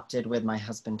adopted with my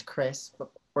husband, Chris.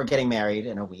 We're getting married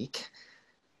in a week.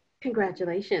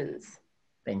 Congratulations.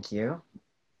 Thank you.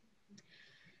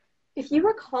 If you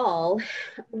recall,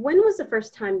 when was the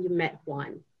first time you met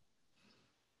Juan?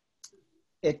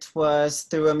 It was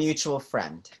through a mutual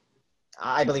friend.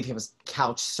 I believe he was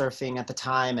couch surfing at the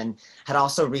time and had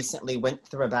also recently went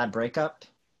through a bad breakup.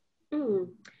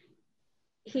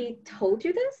 He told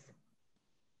you this?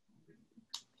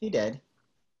 He did.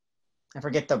 I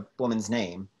forget the woman's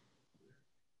name.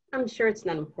 I'm sure it's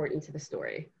not important to the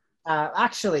story.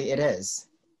 Actually, it is.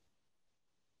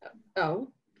 Oh,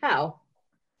 how?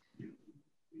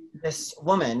 This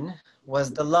woman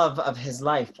was the love of his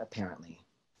life, apparently.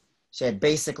 She had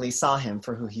basically saw him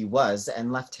for who he was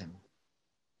and left him.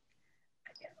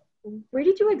 Where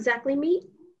did you exactly meet?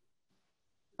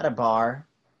 At a bar.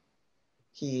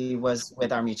 He was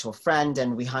with our mutual friend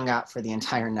and we hung out for the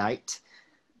entire night.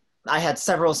 I had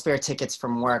several spare tickets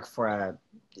from work for a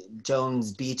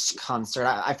Jones Beach concert,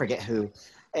 I forget who,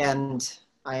 and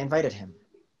I invited him.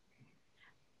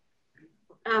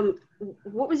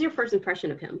 What was your first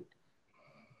impression of him?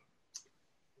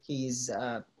 He's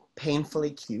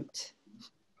painfully cute.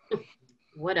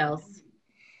 What else?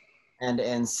 And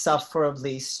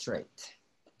insufferably straight.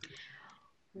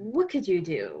 What could you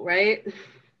do, right?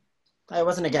 I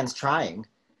wasn't against trying.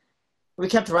 We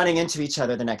kept running into each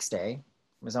other the next day.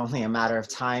 It was only a matter of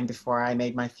time before I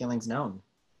made my feelings known.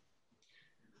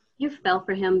 You fell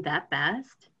for him that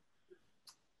fast?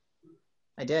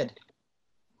 I did.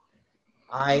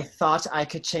 I thought I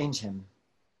could change him.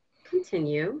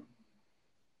 Continue.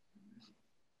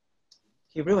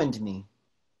 He ruined me.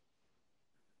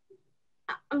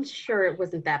 I'm sure it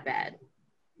wasn't that bad.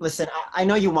 Listen, I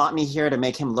know you want me here to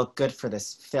make him look good for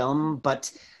this film,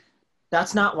 but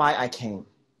that's not why I came.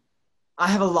 I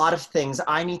have a lot of things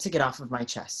I need to get off of my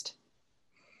chest.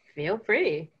 Feel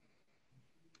free.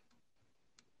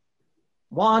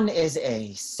 Juan is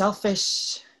a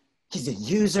selfish, he's a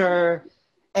user,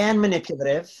 and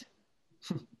manipulative.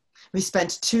 We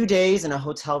spent 2 days in a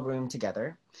hotel room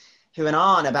together. He went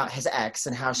on about his ex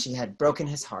and how she had broken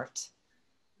his heart.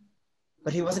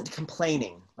 But he wasn't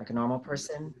complaining like a normal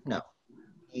person. No,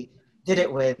 he did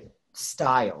it with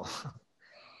style.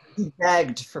 He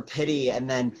begged for pity and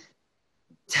then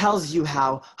tells you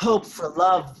how hope for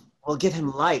love will give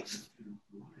him life.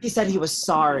 He said he was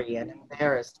sorry and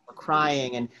embarrassed for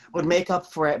crying and would make up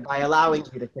for it by allowing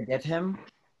you to forgive him.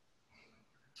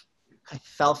 I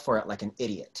fell for it like an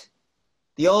idiot.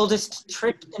 The oldest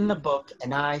trick in the book,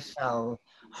 and I fell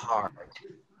hard.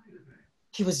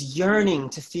 He was yearning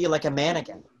to feel like a man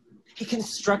again. He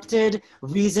constructed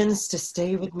reasons to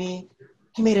stay with me.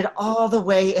 He made it all the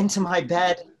way into my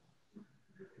bed.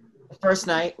 The first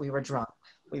night, we were drunk.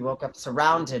 We woke up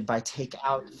surrounded by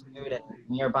takeout food and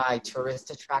nearby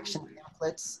tourist attraction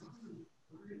pamphlets.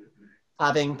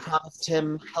 Having promised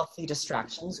him healthy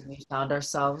distractions, we found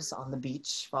ourselves on the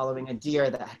beach following a deer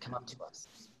that had come up to us.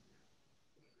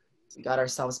 We got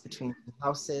ourselves between two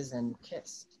houses and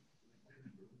kissed.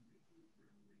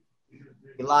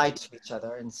 We lied to each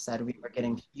other and said we were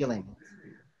getting feelings.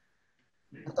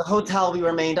 At the hotel, we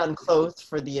remained unclothed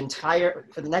for the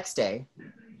next day.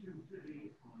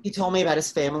 He told me about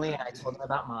his family and I told him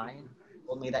about mine. He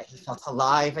told me that he felt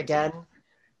alive again.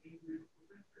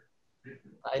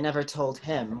 What I never told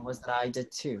him was that I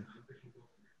did too.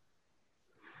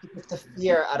 He took the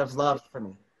fear out of love for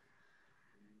me.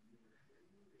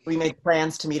 We made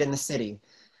plans to meet in the city.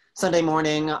 Sunday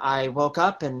morning, I woke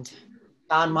up and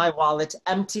found my wallet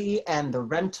empty and the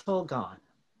rental gone.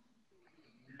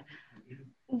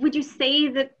 Would you say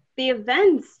that the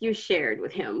events you shared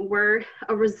with him were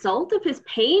a result of his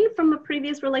pain from a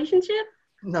previous relationship?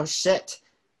 No shit.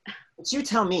 But you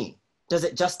tell me, does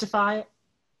it justify it?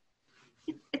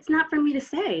 It's not for me to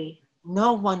say.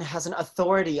 No one has an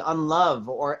authority on love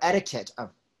or etiquette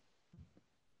of.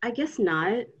 I guess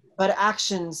not. But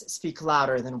actions speak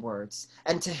louder than words.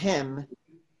 And to him,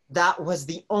 that was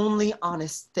the only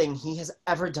honest thing he has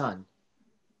ever done.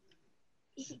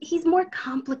 He's more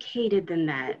complicated than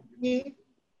that.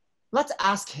 Let's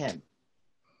ask him.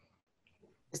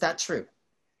 Is that true?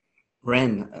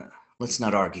 Wren, let's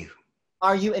not argue.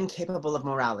 Are you incapable of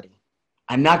morality?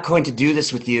 I'm not going to do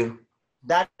this with you.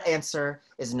 That answer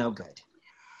is no good.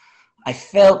 I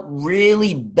felt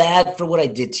really bad for what I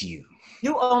did to you.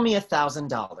 You owe me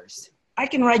 $1,000. I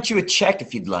can write you a check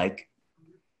if you'd like.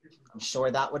 I'm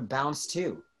sure that would bounce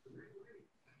too.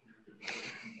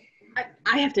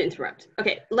 I have to interrupt.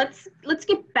 Okay, let's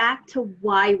get back to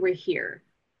why we're here.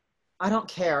 I don't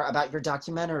care about your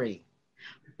documentary.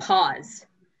 Pause.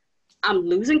 I'm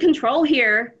losing control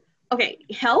here. Okay,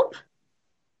 help?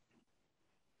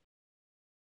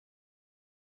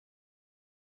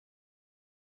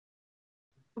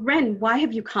 Wren, why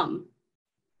have you come?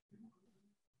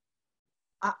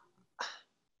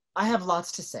 I have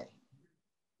lots to say.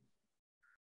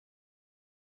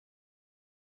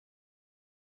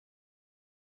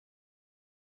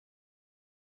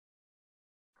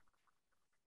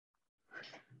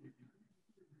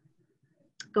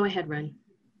 Go ahead, Wren.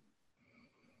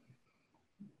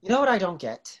 You know what I don't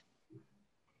get?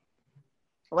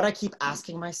 What I keep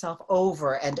asking myself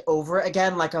over and over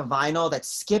again, like a vinyl that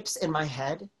skips in my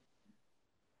head?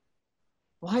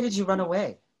 Why did you run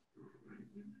away?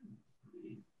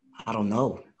 I don't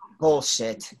know.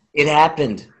 Bullshit. It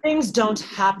happened. Things don't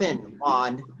happen,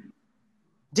 Juan.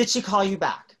 Did she call you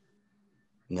back?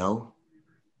 No.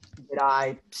 Did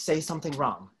I say something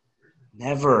wrong?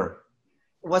 Never.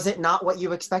 Was it not what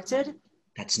you expected?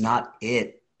 That's not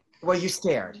it. Were you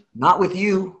scared? Not with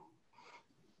you.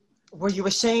 Were you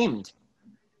ashamed?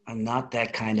 I'm not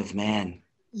that kind of man.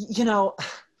 You know,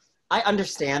 I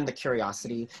understand the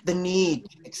curiosity, the need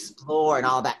to explore and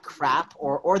all that crap,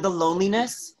 or the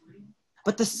loneliness.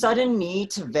 But the sudden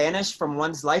need to vanish from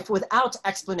one's life without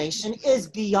explanation is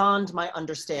beyond my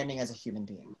understanding as a human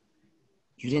being.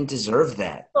 You didn't deserve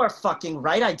that. You're fucking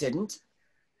right, I didn't.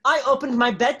 I opened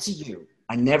my bed to you.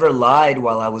 I never lied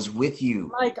while I was with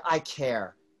you. Like I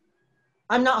care.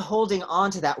 I'm not holding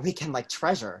on to that weekend like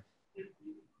treasure.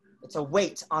 It's a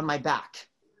weight on my back.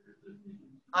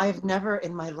 I've never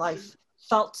in my life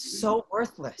felt so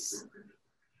worthless.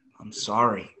 I'm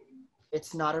sorry.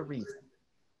 It's not a reason.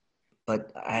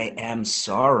 But I am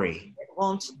sorry. It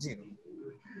won't do.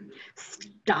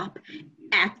 Stop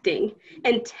acting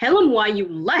and tell him why you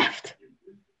left.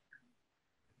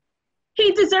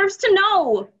 He deserves to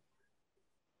know.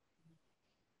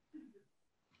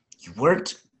 You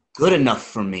weren't good enough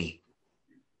for me.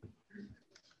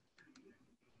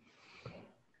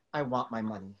 I want my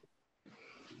money.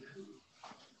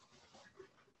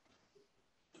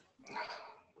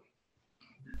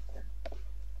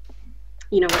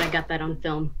 You know what? I got that on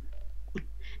film.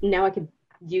 Now I could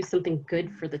use something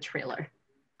good for the trailer.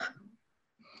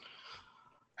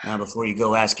 Now, before you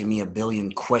go asking me a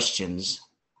billion questions,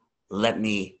 let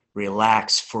me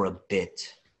relax for a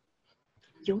bit.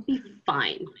 You'll be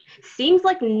fine. Seems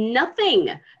like nothing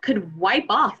could wipe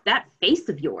off that face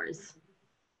of yours.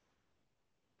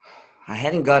 I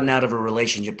hadn't gotten out of a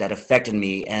relationship that affected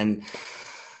me, and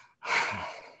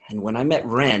when I met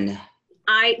Wren...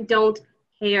 I don't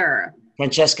care.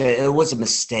 Francesca, it was a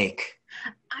mistake.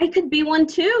 I could be one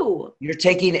too. You're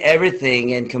taking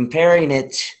everything and comparing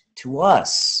it to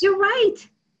us. You're right.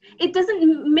 It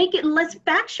doesn't make it less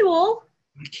factual.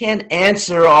 I can't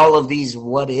answer all of these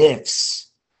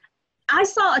what-ifs. I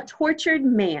saw a tortured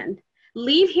man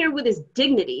leave here with his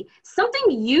dignity,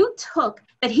 something you took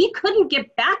that he couldn't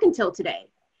get back until today.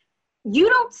 You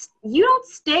don't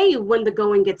stay when the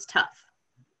going gets tough.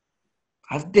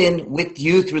 I've been with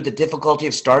you through the difficulty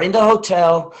of starting the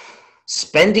hotel,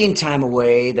 spending time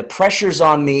away, the pressures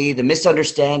on me, the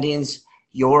misunderstandings,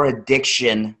 your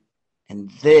addiction, and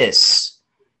this,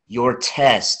 your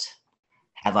test.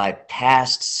 Have I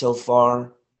passed so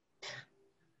far?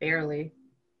 Barely.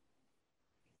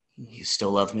 You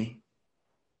still love me?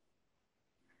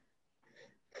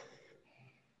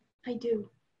 I do.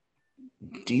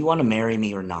 Do you want to marry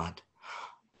me or not?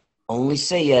 Only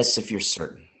say yes if you're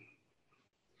certain.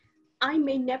 I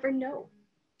may never know.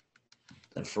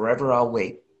 Then forever I'll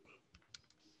wait.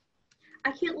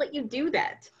 I can't let you do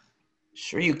that.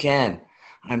 Sure you can.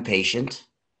 I'm patient.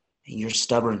 And you're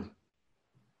stubborn.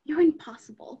 You're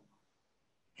impossible.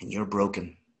 And you're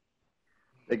broken.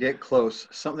 They get close.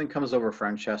 Something comes over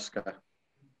Francesca.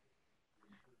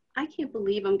 I can't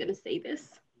believe I'm going to say this.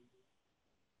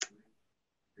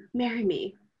 Marry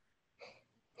me.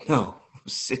 No.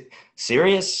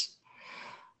 Serious?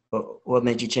 What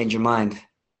made you change your mind?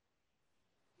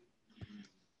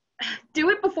 Do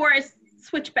it before I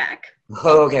switch back.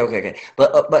 Oh, okay.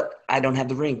 But I don't have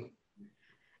the ring.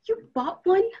 You bought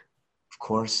one? Of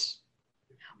course.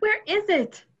 Where is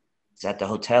it? It's at the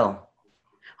hotel.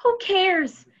 Who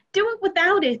cares? Do it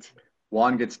without it.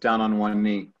 Juan gets down on one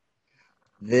knee.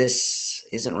 This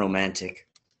isn't romantic.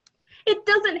 It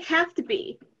doesn't have to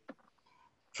be.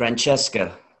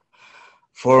 Francesca,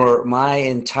 for my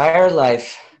entire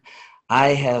life, I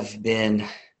have been...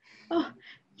 Oh,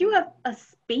 you have a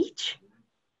speech?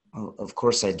 Oh, of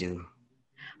course I do.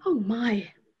 Oh,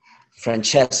 my.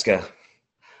 Francesca,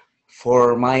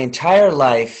 for my entire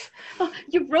life... Oh,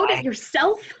 you wrote it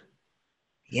yourself?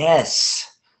 Yes.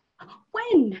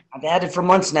 When? I've had it for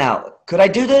months now. Could I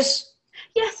do this?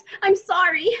 Yes, I'm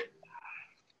sorry.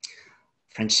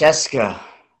 Francesca,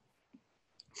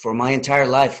 for my entire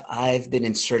life, I've been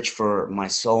in search for my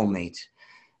soulmate.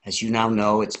 As you now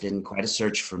know, it's been quite a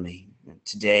search for me.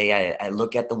 Today, I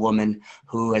look at the woman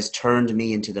who has turned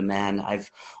me into the man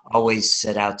I've always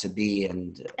set out to be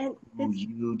and who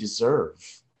you deserve.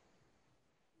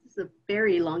 This is a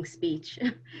very long speech.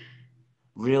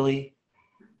 Really?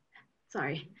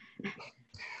 Sorry.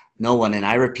 No one, and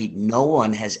I repeat, no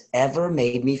one has ever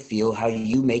made me feel how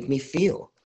you make me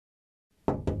feel.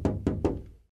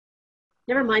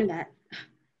 Never mind that.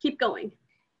 Keep going.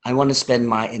 I want to spend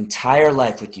my entire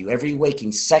life with you, every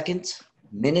waking second,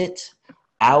 minute,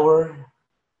 hour,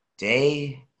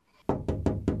 day.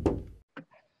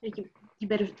 You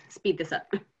better speed this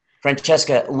up.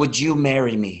 Francesca, would you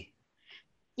marry me?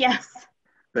 Yes.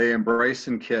 They embrace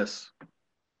and kiss.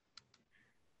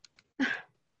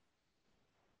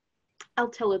 I'll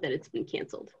tell her that it's been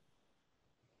canceled.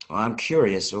 Well, I'm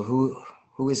curious. So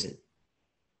who is it?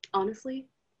 Honestly,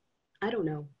 I don't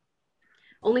know.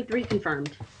 Only 3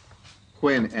 confirmed.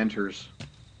 Quinn enters.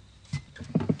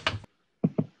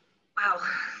 Wow.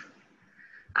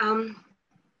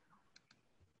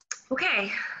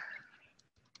 Okay.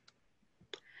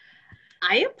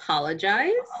 I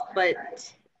apologize,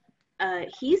 but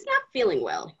he's not feeling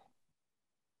well.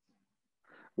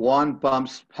 Juan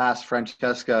bumps past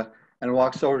Francesca and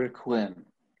walks over to Quinn.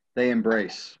 They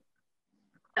embrace.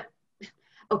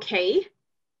 Okay.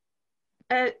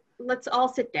 Let's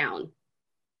all sit down.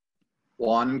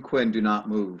 Juan and Quinn do not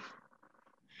move.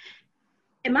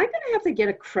 Am I going to have to get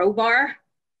a crowbar?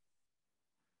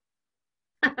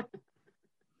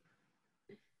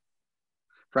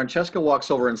 Francesca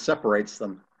walks over and separates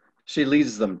them. She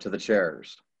leads them to the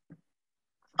chairs.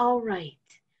 All right.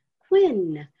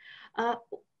 Quinn,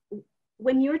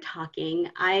 when you're talking,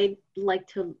 I'd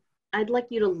like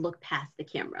you to look past the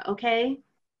camera, okay?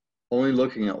 Only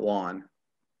looking at Juan.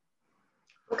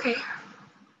 Okay.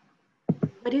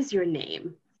 What is your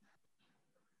name?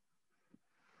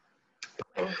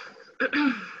 Good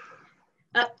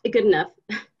enough.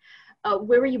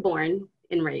 Where were you born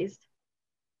and raised?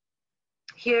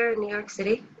 Here in New York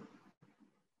City.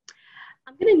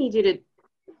 I'm gonna need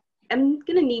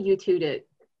you two to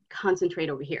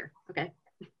concentrate over here, okay?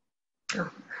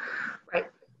 Oh, right.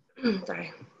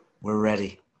 Sorry. We're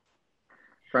ready.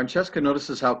 Francesca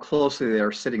notices how closely they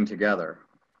are sitting together.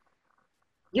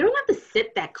 You don't have to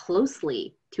sit that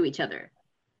closely to each other.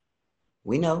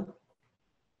 We know.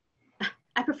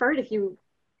 I prefer it if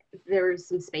there's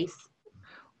some space.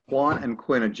 Juan and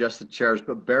Quinn adjust the chairs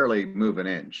but barely move an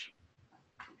inch.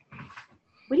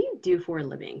 What do you do for a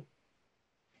living?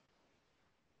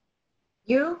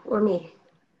 You or me?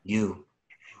 You.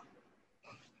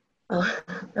 Oh,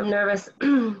 I'm nervous.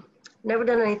 Never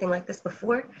done anything like this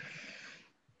before.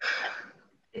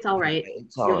 It's all right.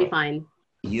 It's all You'll right. be fine.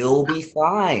 You'll be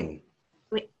fine.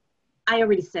 Wait, I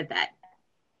already said that.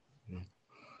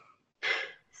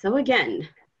 So again,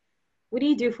 what do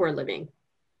you do for a living?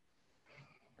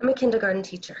 I'm a kindergarten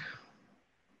teacher.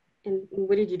 And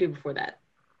what did you do before that?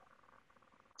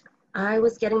 I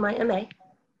was getting my MA.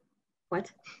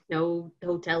 What? No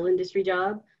hotel industry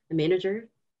job? A manager?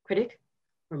 Critic?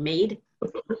 Or maid?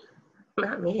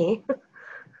 Not me.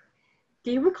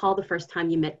 Do you recall the first time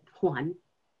you met Juan?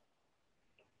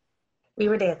 We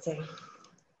were dancing.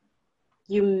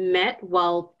 You met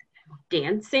while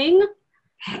dancing?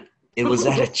 It was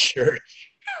at a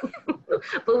church.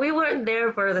 But we weren't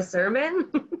there for the sermon.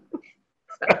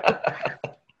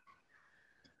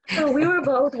 So we were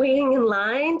both waiting in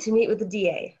line to meet with the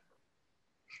DA.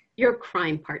 You're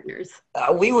crime partners.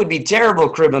 We would be terrible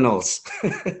criminals.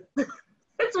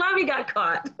 That's why we got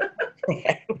caught.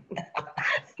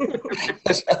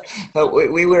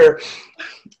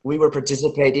 we were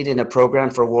participating in a program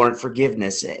for warrant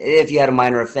forgiveness. If you had a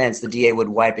minor offense, the DA would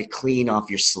wipe it clean off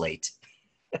your slate.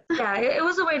 Yeah, it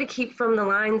was a way to keep from the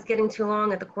lines getting too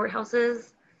long at the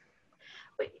courthouses.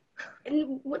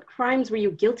 And what crimes were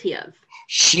you guilty of?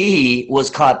 She was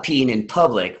caught peeing in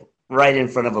public right in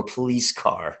front of a police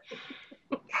car.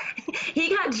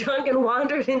 He got drunk and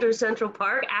wandered into Central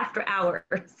Park after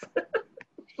hours.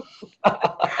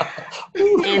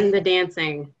 And the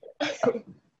dancing.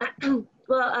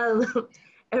 Well,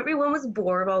 everyone was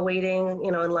bored while waiting,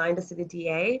 in line to see the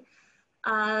DA.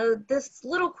 This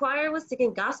little choir was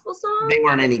singing gospel songs. They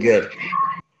weren't any good.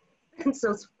 And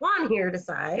so Juan here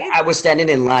decided I was standing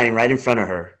in line right in front of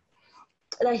her.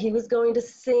 that he was going to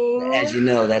sing. As you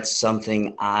know, that's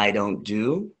something I don't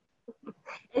do.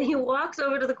 And he walks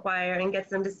over to the choir and gets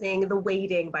them to sing The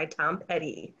Waiting by Tom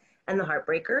Petty and the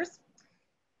Heartbreakers.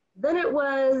 Then it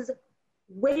was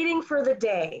Waiting for the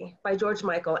Day by George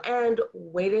Michael and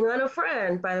Waiting on a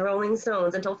Friend by the Rolling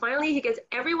Stones, until finally he gets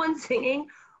everyone singing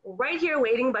Right Here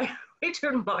Waiting by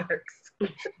Richard Marx.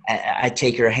 I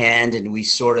take her hand and we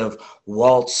sort of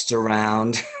waltzed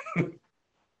around.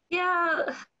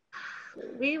 Yeah,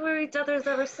 we were each other's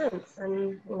ever since,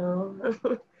 and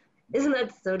isn't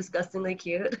that so disgustingly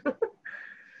cute?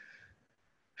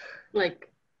 Like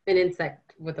an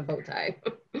insect with a bow tie.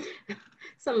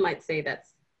 Some might say that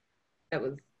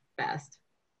was fast.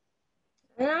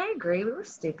 And I agree, we were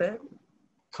stupid.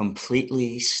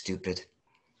 Completely stupid.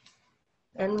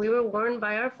 And we were warned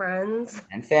by our friends.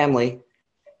 And family.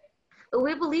 But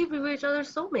we believed we were each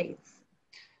other's soulmates.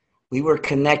 We were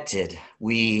connected.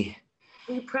 We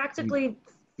practically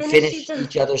finished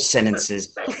each other's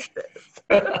sentences.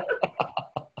 How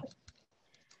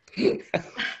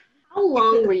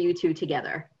long were you two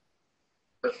together?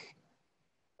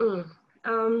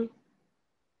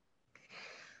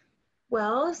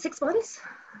 Well, 6 months.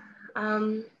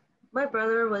 My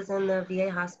brother was in the VA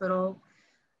hospital.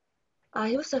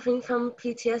 He was suffering from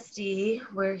PTSD,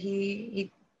 where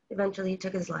he eventually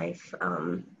took his life.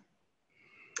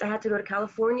 I had to go to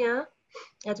California.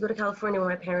 Where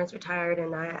my parents retired,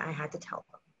 and I had to tell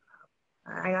them.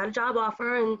 I got a job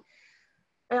offer, and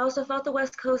I also felt the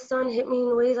West Coast sun hit me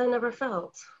in ways I never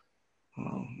felt.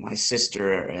 Well, my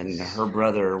sister and her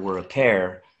brother were a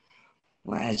pair.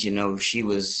 Well, as you know, she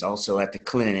was also at the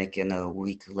clinic, and a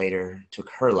week later took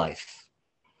her life.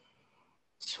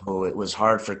 So it was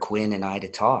hard for Quinn and I to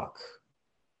talk.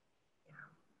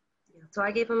 Yeah. So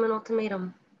I gave him an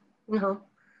ultimatum,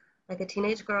 like a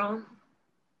teenage girl.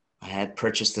 I had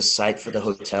purchased the site for the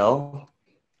hotel.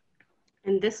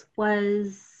 And this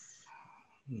was?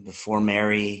 Before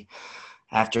Mary,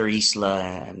 after Isla,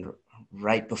 and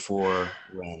right before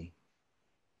Wren.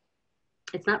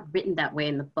 It's not written that way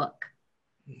in the book.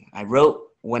 I wrote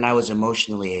when I was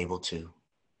emotionally able to.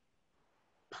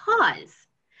 Pause.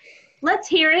 Let's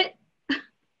hear it.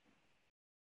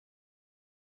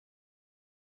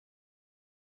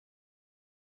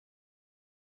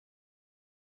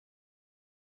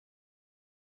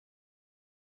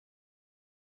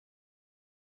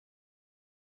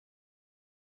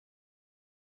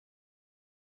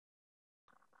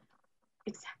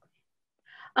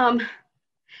 Exactly.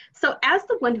 So as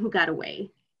the one who got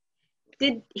away,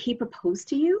 did he propose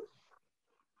to you?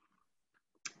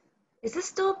 Is this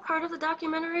still part of the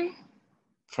documentary?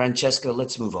 Francesca,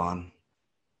 let's move on.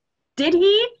 Did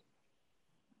he?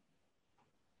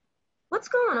 What's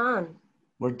going on?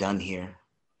 We're done here.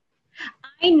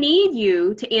 I need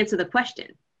you to answer the question.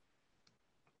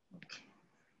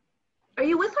 Are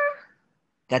you with her?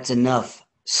 That's enough.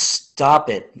 Stop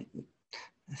it.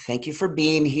 Thank you for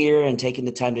being here and taking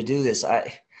the time to do this.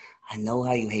 I know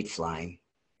how you hate flying.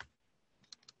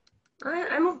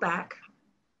 I moved back.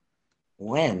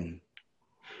 When?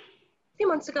 A few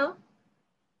months ago.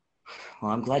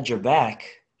 Well, I'm glad you're back.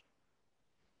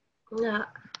 Yeah.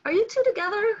 Are you two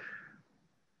together?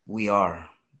 We are.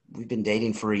 We've been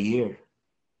dating for a year.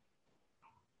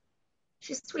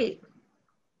 She's sweet.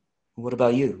 What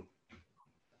about you?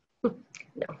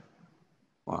 No.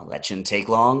 Well, that shouldn't take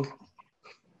long.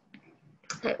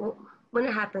 Hey, well, when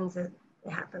it happens, it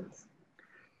happens.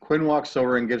 Quinn walks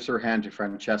over and gives her hand to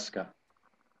Francesca.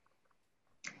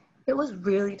 It was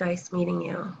really nice meeting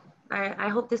you. I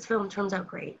hope this film turns out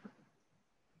great.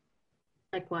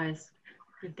 Likewise.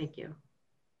 Thank you.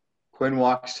 Quinn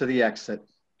walks to the exit.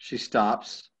 She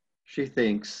stops. She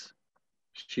thinks.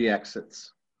 She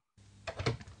exits.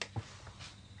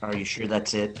 Are you sure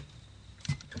that's it?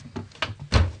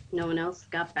 No one else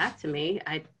got back to me.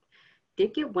 I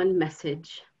did get one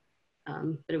message,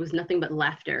 but it was nothing but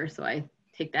laughter, so I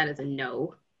take that as a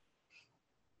no.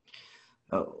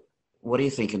 Oh, what are you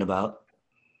thinking about?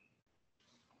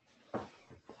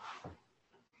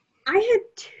 I had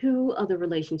 2 other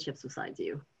relationships besides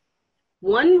you.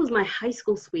 One was my high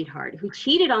school sweetheart who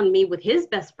cheated on me with his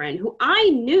best friend, who I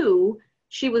knew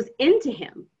she was into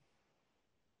him.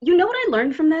 You know what I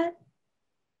learned from that?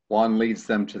 Juan leads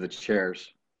them to the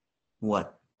chairs.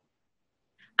 What?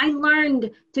 I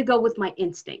learned to go with my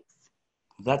instincts.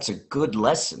 That's a good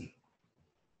lesson.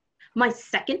 My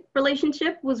second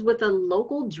relationship was with a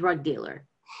local drug dealer.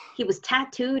 He was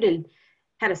tattooed and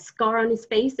had a scar on his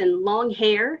face and long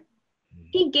hair.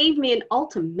 He gave me an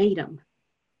ultimatum.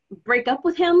 Break up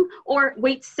with him or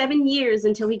wait 7 years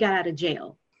until he got out of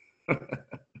jail.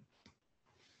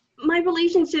 My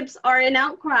relationships are an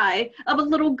outcry of a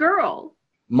little girl.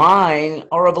 Mine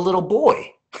are of a little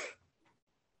boy.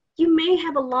 You may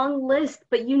have a long list,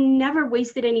 but you never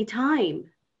wasted any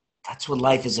time. That's what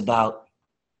life is about.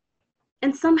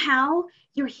 And somehow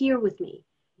you're here with me,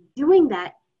 doing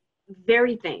that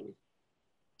very thing.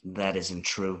 That isn't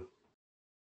true.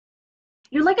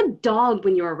 You're like a dog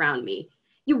when you're around me.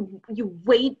 You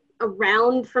wait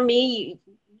around for me.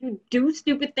 You do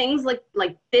stupid things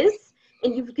like this,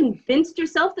 and you've convinced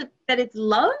yourself that it's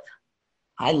love?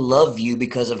 I love you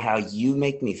because of how you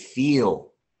make me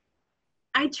feel.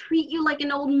 I treat you like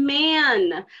an old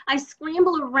man. I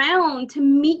scramble around to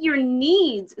meet your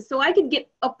needs so I could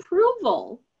get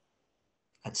approval.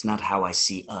 That's not how I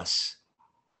see us.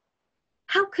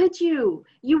 How could you?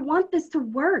 You want this to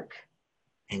work.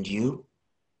 And you?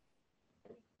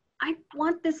 I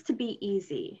want this to be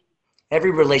easy.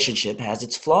 Every relationship has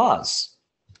its flaws.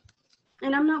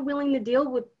 And I'm not willing to deal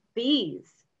with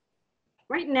these.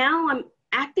 Right now, I'm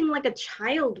acting like a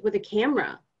child with a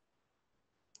camera.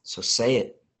 So say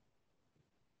it.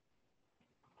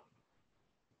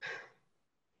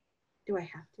 Do I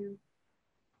have to?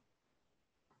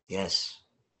 Yes.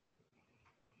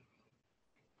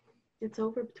 It's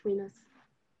over between us.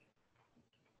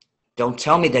 Don't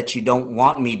tell me that you don't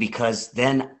want me, because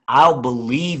then I'll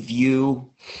believe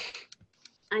you.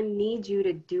 I need you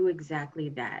to do exactly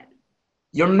that.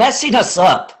 You're messing us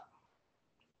up.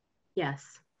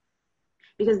 Yes.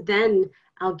 Because then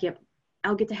I'll get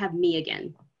to have me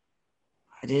again.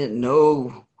 I didn't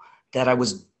know that I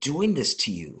was doing this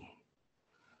to you.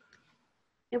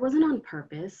 It wasn't on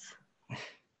purpose.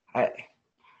 I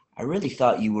really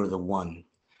thought you were the one.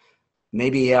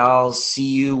 Maybe I'll see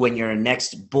you when your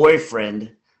next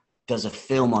boyfriend does a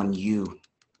film on you.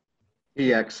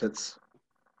 He exits.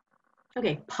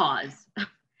 Okay, pause.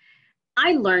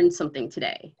 I learned something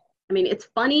today. I mean, it's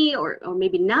funny or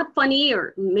maybe not funny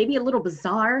or maybe a little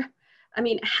bizarre. I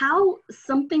mean, how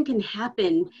something can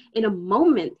happen in a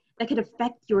moment that could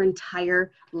affect your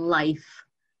entire life.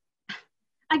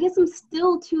 I guess I'm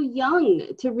still too young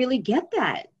to really get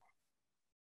that.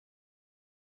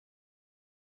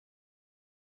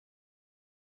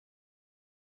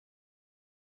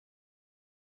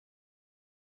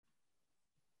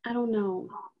 I don't know.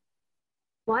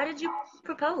 Why did you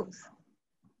propose?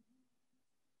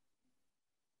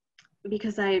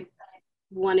 Because I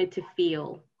wanted to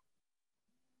feel.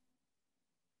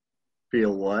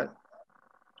 Feel what?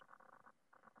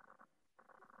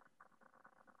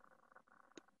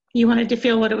 You wanted to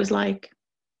feel what it was like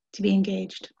to be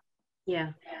engaged.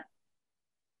 Yeah.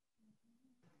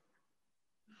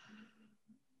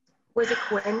 Was it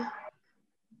Quinn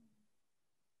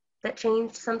that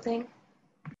changed something?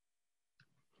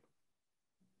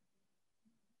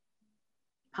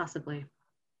 Possibly.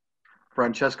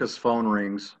 Francesca's phone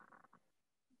rings.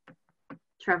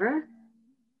 Trevor?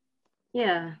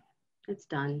 Yeah, it's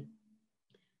done.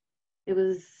 It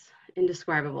was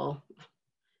indescribable.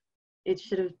 It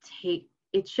shouldn't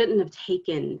have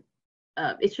taken,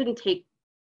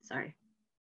 sorry.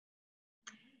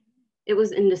 It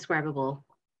was indescribable.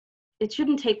 It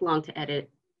shouldn't take long to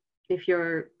edit. If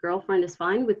your girlfriend is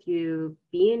fine with you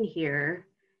being here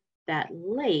that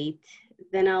late,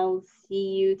 then I'll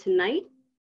see you tonight.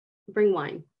 Bring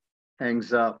wine.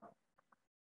 Hangs up.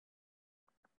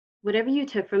 Whatever you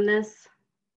took from this,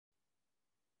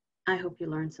 I hope you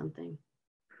learned something.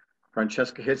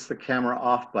 Francesca hits the camera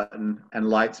off button and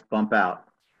lights bump out.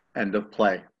 End of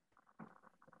play.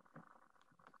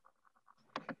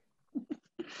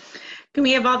 Can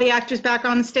we have all the actors back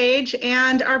on stage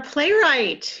and our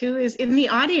playwright who is in the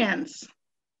audience?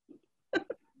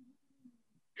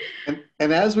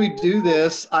 And as we do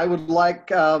this, I would like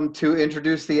to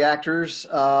introduce the actors,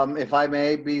 if I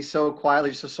may be so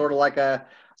quietly, so sort of like a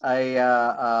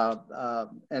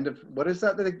end of, what is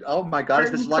that? Oh my God,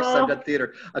 this is much as I've done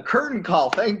theater. A curtain call,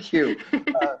 thank you.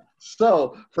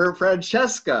 So for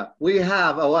Francesca, we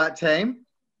have Awet Teame.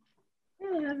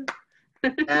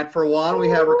 And for Juan, we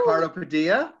have Ricardo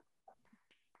Padillo.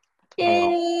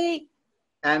 Yay!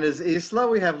 And as Isla,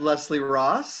 we have Leslie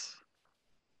Ross.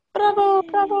 Bravo,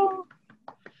 bravo.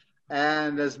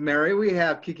 And as Mary, we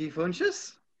have Keekee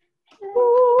Funches.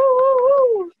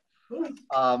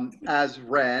 As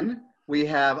Wren, we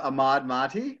have Ahmad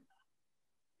Maaty.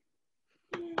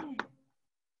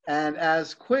 And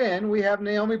as Quinn, we have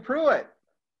Naomi Pruitt.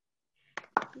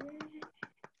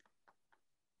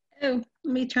 Oh,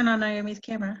 let me turn on Naomi's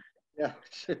camera. Yeah,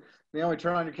 Naomi,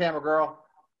 turn on your camera, girl.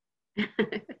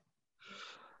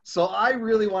 So I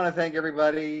really want to thank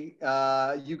everybody.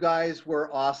 You guys were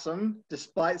awesome.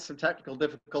 Despite some technical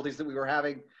difficulties that we were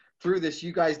having through this,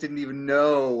 you guys didn't even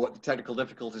know what the technical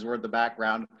difficulties were in the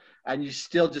background, and you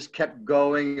still just kept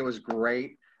going. It was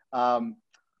great. I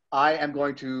am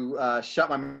going to shut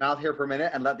my mouth here for a minute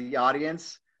and let the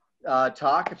audience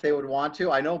talk if they would want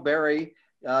to. I know, Barry,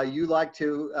 you like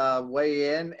to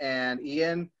weigh in, and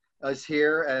Ian is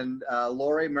here, and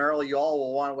Lori, Merrill, you all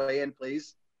will want to weigh in,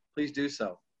 please. Please do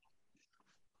so.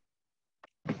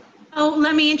 Oh,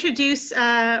 let me introduce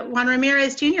Juan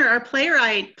Ramirez Jr., our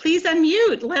playwright. Please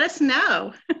unmute. Let us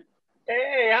know.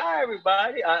 Hey, hi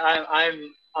everybody.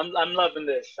 I'm loving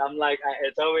this. I'm like,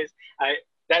 it's always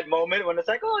that moment when it's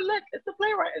like, oh look, it's the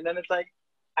playwright, and then it's like,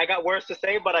 I got words to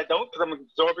say, but I don't because I'm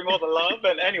absorbing all the love.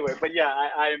 And anyway, but yeah,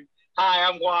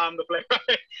 I'm Juan, the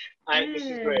playwright. This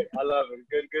is great. I love it.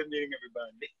 Good meeting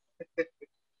everybody.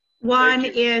 Juan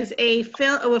is a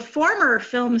former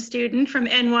film student from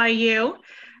NYU.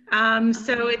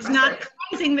 So it's not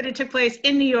surprising that it took place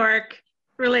in New York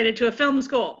related to a film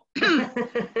school. That's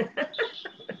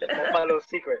my little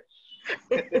secret.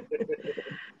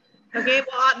 Okay,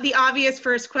 well, the obvious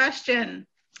first question.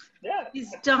 Yeah.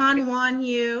 Is Don Juan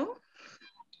you?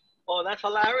 Oh, that's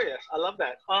hilarious. I love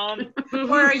that.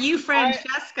 Or are you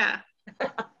Francesca?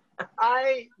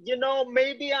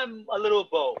 Maybe I'm a little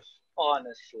both,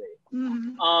 honestly.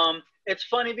 Mm-hmm. It's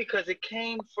funny because it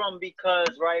came from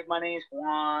right, my name's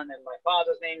Juan and my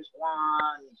father's name's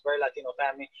Juan. It's very Latino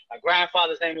family. My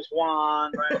grandfather's name is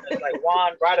Juan, right? It's like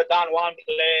Juan, write a Don Juan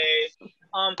play.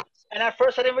 And at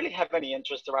first I didn't really have any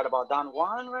interest to write about Don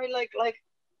Juan, right?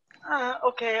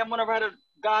 Okay, I'm gonna write a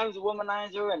guy who's a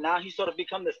womanizer, and now he's sort of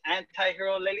become this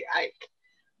anti-hero lately.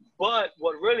 But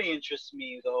what really interests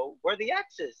me though were the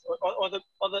exes or the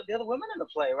other women in the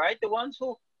play, right? The ones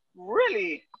who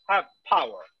really have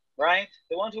power, right?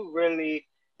 The ones who really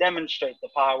demonstrate the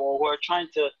power or who are trying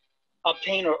to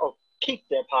obtain or keep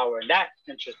their power, and that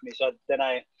interests me. So then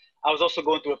I was also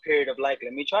going through a period of let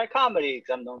me try comedy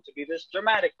because I'm known to be this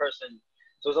dramatic person.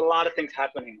 So there's a lot of things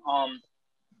happening.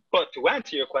 But to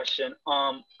answer your question,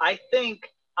 I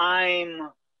think I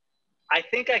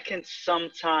can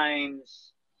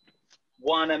sometimes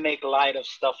want to make light of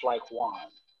stuff like Juan.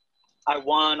 I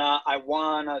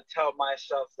wanna tell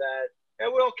myself that hey,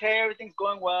 we're okay, everything's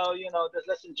going well, just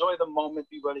let's enjoy the moment,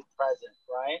 be really present,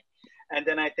 right? And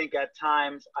then I think at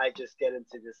times I just get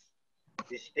into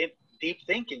this deep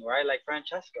thinking, right? Like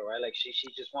Francesca, right? Like she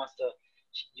just wants to.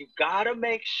 You gotta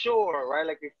make sure, right?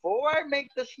 Like before I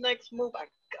make this next move, I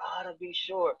gotta be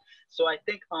sure. So I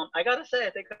think I gotta say,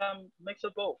 I think I'm a mix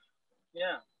of both.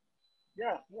 Yeah.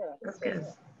 That's good.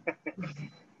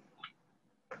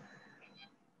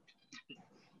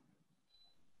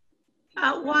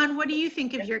 Juan, what do you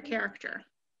think of your character?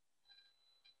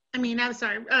 I'm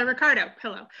sorry, Ricardo,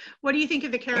 hello. What do you think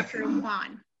of the character of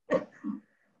Juan?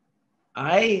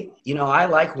 I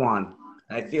like Juan.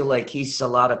 I feel like he's a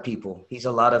lot of people. He's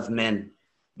a lot of men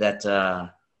that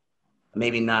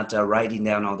maybe not writing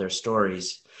down all their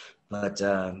stories, but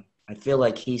I feel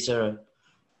like he's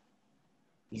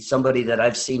somebody that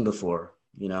I've seen before,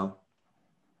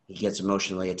 He gets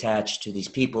emotionally attached to these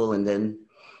people, and then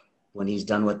when he's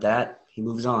done with that, he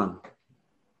moves on.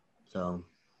 So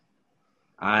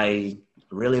I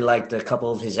really liked a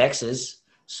couple of his exes,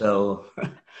 so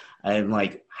I'm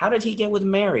like, how did he get with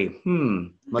Mary?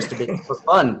 Must have been for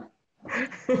fun.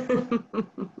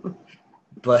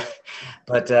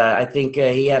 But I think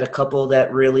he had a couple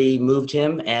that really moved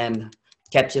him and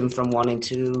kept him from wanting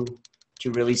to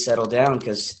really settle down,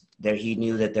 because he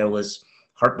knew that there was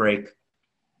heartbreak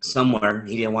somewhere.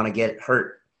 He didn't want to get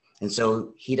hurt, and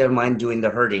so he didn't mind doing the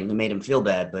hurting. It made him feel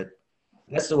bad, but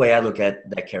that's the way I look at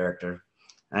that character.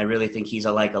 I really think he's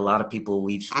like a lot of people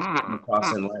we've come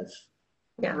across in life.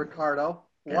 Yeah. Ricardo,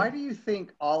 why do you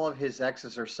think all of his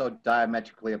exes are so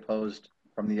diametrically opposed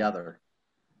from the other?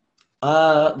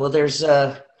 Well, there's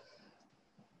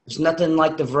nothing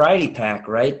like the variety pack,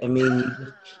 right? I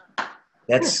mean,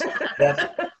 that's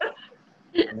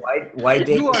why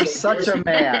date? You are such a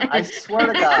man. I swear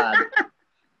to God.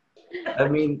 I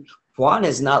mean, Juan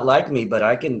is not like me, but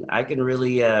I can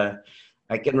really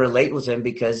I can relate with him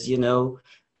because you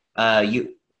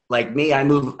like me,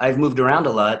 I've moved around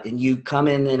a lot, and you come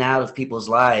in and out of people's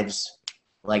lives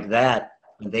like that,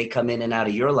 and they come in and out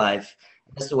of your life.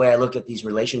 That's the way I look at these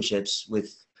relationships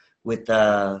with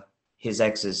his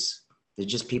exes. They're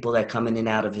just people that come in and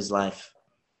out of his life.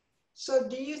 So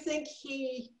do you think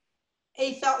he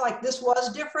felt like this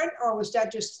was different, or was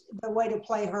that just the way to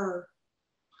play her?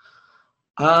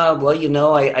 Well,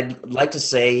 I'd like to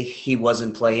say he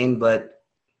wasn't playing, but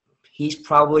he's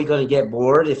probably going to get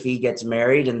bored if he gets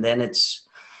married, and then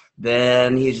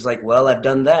he's like, well, I've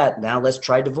done that. Now let's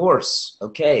try divorce.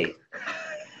 Okay.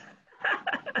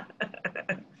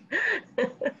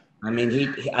 I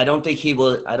mean, I don't think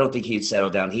he'd settle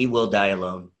down. He will die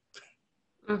alone.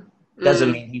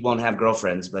 Doesn't mean he won't have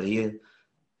girlfriends, but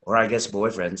or I guess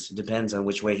boyfriends. It depends on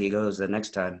which way he goes the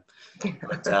next time.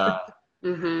 But,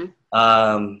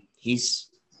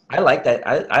 I like that.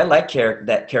 I like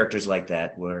characters like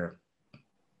that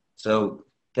So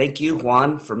thank you,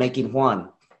 Juan, for making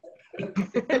Juan.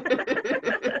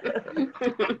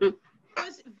 It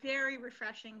was very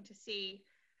refreshing to see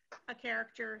a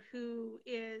character who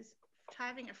is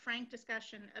having a frank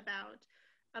discussion about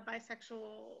a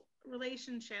bisexual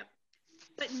relationship,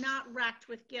 but not racked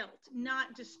with guilt,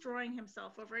 not destroying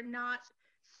himself over it,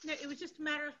 it was just a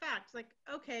matter of fact, like,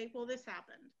 okay, well, this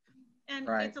happened. And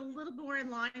it's a little more in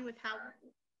line with how,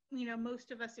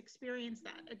 most of us experience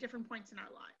that at different points in our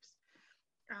lives,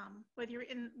 whether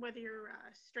you're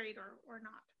straight or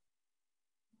not.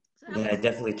 So I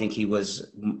definitely think he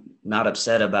was not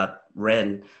upset about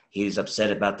Wren. He was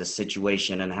upset about the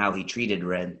situation and how he treated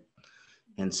Wren.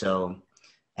 And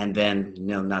then,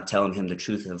 not telling him the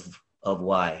truth of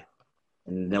why.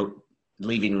 And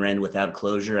leaving Wren without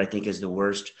closure, I think, is the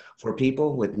worst for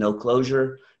people. With no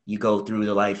closure, you go through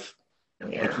the life,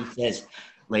 like he says,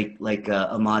 like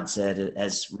Ahmad said,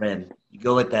 as Wren, you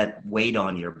go with that weight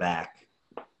on your back.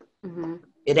 Mm-hmm.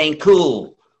 It ain't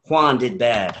cool. Juan did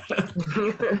bad. There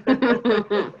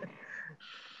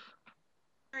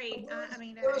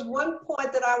was one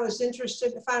point that I was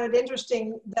found it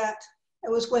interesting, that it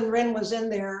was when Wren was in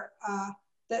there,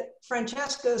 that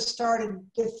Francesca started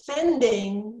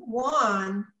defending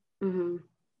Juan. Mm-hmm.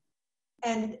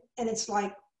 And it's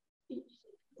like,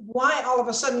 why all of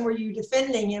a sudden were you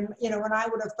defending him? And I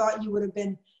would have thought you would have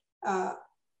been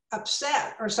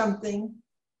upset or something,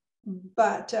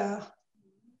 but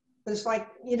it's like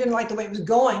you didn't like the way it was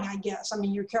going, I guess. I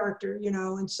mean, your character,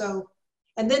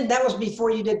 and then that was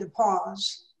before you did the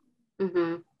pause.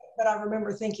 Mm-hmm. But I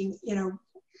remember thinking,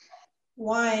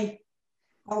 why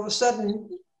all of a sudden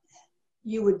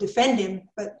you would defend him,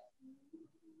 but.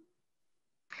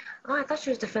 Oh, I thought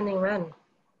she was defending Wren.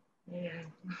 Yeah.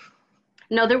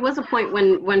 No, there was a point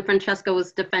when Francesca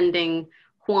was defending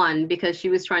Juan, because she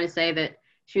was trying to say that,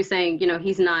 she was saying,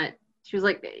 he's not, she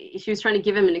was trying to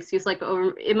give him an excuse, like,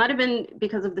 oh, it might have been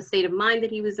because of the state of mind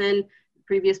that he was in, the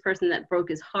previous person that broke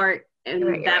his heart,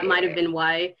 and that might have been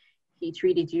why he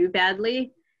treated you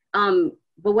badly.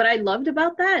 But what I loved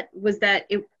about that was that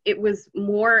it was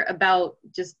more about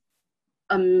just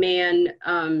a man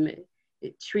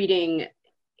treating,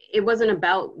 it wasn't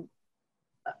about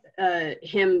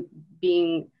him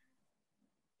being,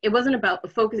 it wasn't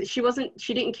about focus, she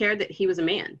didn't care that he was a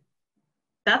man.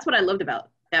 That's what I loved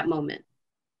about that moment.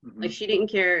 Mm-hmm. Like, she didn't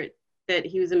care that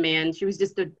he was a man. She was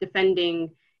just defending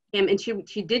him, and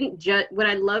she didn't judge. What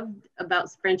I loved about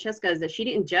Francesca is that she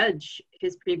didn't judge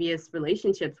his previous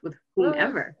relationships with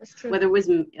whomever, whether it was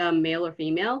male or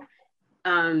female.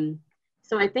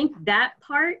 So I think that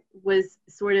part was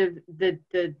sort of the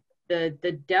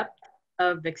depth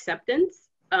of acceptance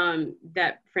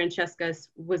that Francesca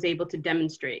was able to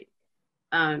demonstrate,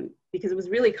 because it was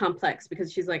really complex,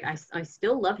 because she's like, I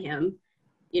still love him,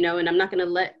 and I'm not going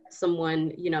to let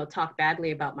someone, talk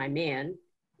badly about my man,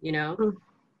 Mm-hmm.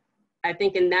 I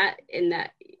think in that,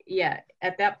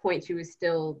 at that point she was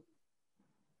still,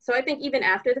 so I think even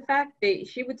after the fact,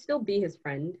 she would still be his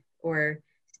friend or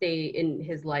stay in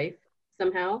his life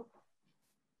somehow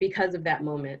because of that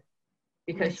moment,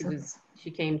 because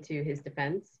she came to his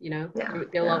defense,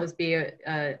 there'll always be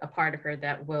a part of her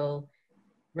that will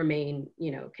remain,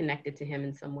 connected to him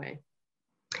in some way.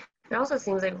 It also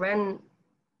seems like Wren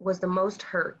was the most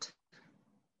hurt,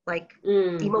 like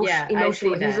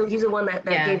emotionally. He's the one that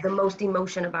gave the most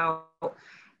emotion about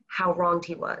how wronged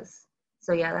he was.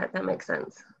 So yeah, that makes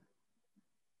sense.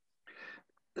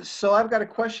 So I've got a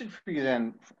question for you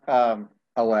then,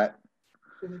 Awet.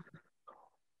 Mm-hmm.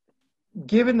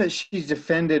 Given that she's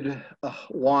defended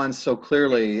Juan so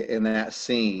clearly in that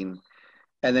scene,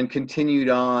 and then continued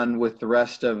on with the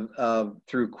rest of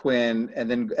through Quinn,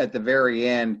 and then at the very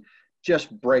end,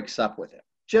 just breaks up with him.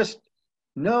 Just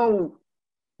no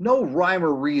rhyme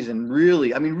or reason,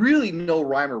 really. I mean, really no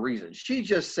rhyme or reason. She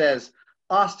just says,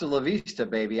 "Hasta la vista,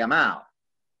 baby, I'm out."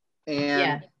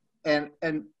 And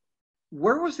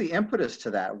where was the impetus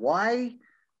to that? Why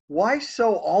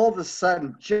so all of a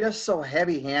sudden just so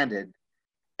heavy-handed?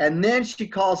 And then she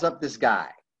calls up this guy,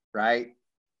 right?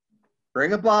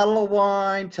 Bring a bottle of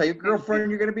wine, tell your girlfriend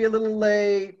you're going to be a little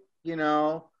late,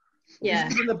 Yeah.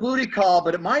 This isn't a booty call,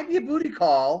 but it might be a booty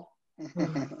call,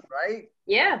 right?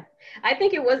 Yeah, I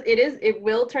think it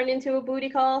will turn into a booty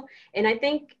call. And I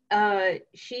think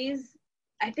she's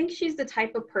the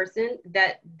type of person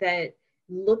that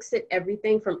looks at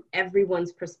everything from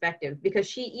everyone's perspective, because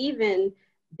she even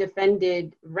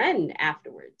defended Wren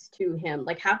afterwards to him.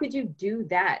 Like, how could you do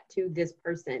that to this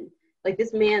person? Like,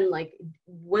 this man, like,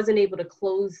 wasn't able to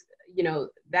close,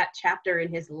 that chapter in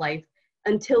his life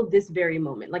until this very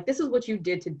moment. Like, this is what you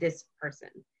did to this person.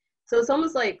 So it's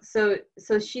almost like, so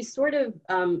she sort of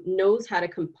knows how to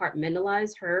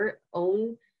compartmentalize her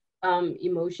own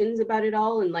emotions about it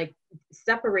all and like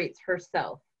separates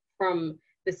herself from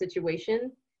the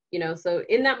situation, you know. So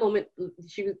in that moment,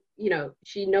 she, you know,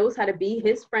 she knows how to be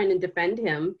his friend and defend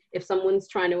him if someone's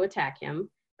trying to attack him,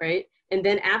 right? And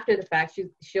then after the fact,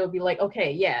 she'll be like,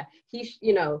 okay, yeah,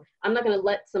 you know, I'm not gonna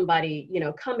let somebody, you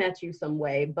know, come at you some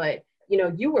way, but you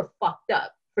know, you were fucked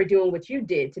up for doing what you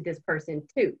did to this person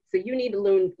too. So you need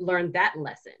to learn that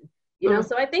lesson, you know?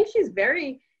 So I think she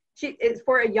is,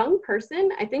 for a young person,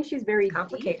 I think she's very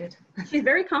complicated. Deep. She's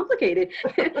very complicated.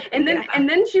 and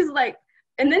then she's like,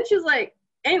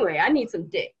 anyway, I need some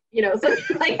dick, you know? So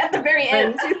like at the very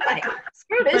end, she's like,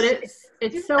 screw this.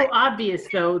 But it's so obvious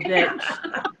though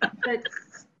that,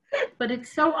 but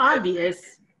it's so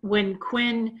obvious when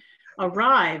Quinn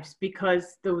arrives,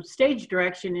 because the stage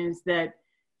direction is that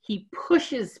he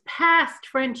pushes past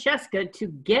Francesca to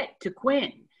get to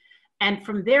Quinn. And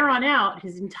from there on out,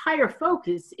 his entire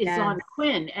focus is on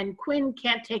Quinn. And Quinn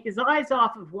can't take his eyes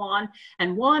off of Juan,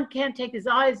 and Juan can't take his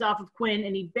eyes off of Quinn,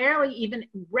 and he barely even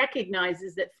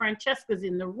recognizes that Francesca's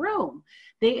in the room.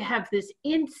 They have this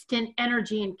instant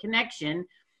energy and connection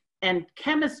and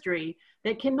chemistry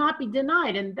that cannot be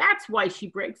denied. And that's why she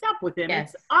breaks up with him.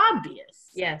 Yes. It's obvious.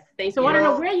 Yes, thank so you. I don't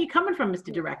know where you're coming from,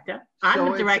 Mr. Director.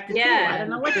 I'm the director too. I don't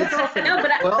know what you're talking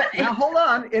about. Well, now hold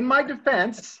on. In my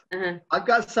defense, I've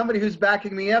got somebody who's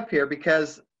backing me up here,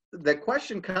 because the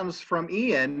question comes from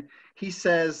Ian. He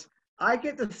says, I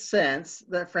get the sense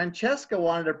that Francesca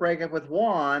wanted to break up with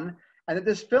Juan, and that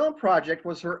this film project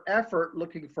was her effort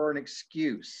looking for an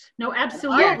excuse. No,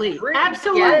 absolutely.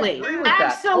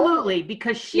 Absolutely.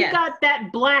 Because she got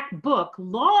that black book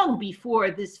long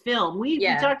before this film. We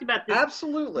talked about this.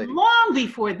 Absolutely. Long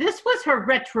before. This was her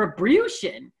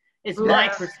retribution, is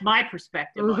my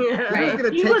perspective on it.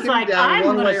 Right? He was like, I'm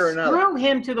going to screw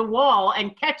him to the wall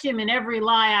and catch him in every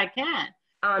lie I can.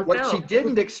 What she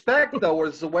didn't expect, though,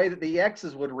 was the way that the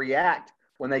exes would react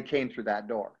when they came through that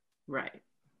door. Right.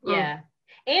 Yeah.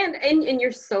 And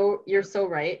you're so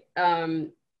right.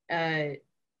 Isla,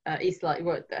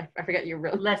 what, I forgot your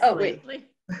real Leslie. Oh wait.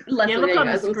 Leslie. Yeah, look on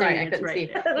the I'm screen, sorry, I it's couldn't right see.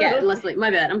 there. Yeah, Leslie.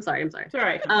 My bad. I'm sorry. It's all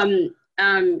right.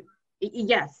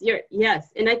 Yes,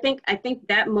 and I think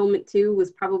that moment too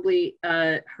was probably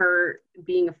her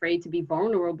being afraid to be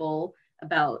vulnerable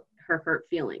about her hurt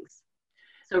feelings.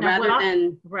 So now, rather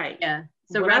than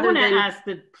So what I want to ask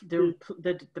the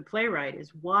playwright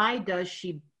is, why does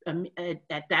she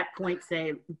at that point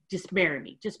say, just marry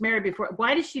me, just marry before?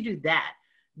 Why does she do that?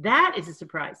 That is a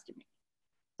surprise to me.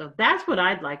 So that's what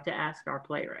I'd like to ask our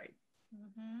playwright.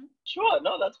 Sure,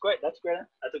 no, that's great. That's great.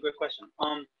 That's a great question.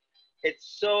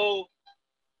 It's so,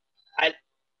 I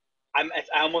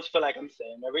almost feel like I'm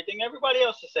saying everything everybody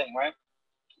else is saying, right?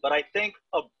 But I think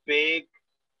a big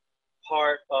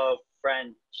part of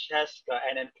Francesca,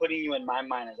 and then putting you in my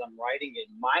mind as I'm writing it,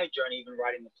 my journey, even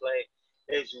writing the play,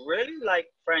 is really like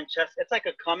Francesca. It's like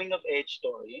a coming of age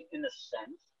story in a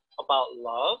sense about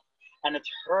love, and it's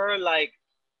her like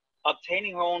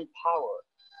obtaining her own power.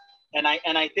 And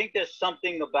I think there's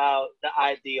something about the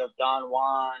idea of Don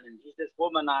Juan, and he's this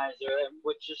womanizer,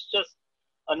 which is just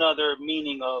another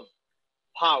meaning of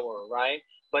power, right?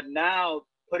 But now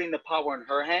putting the power in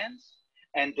her hands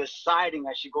and deciding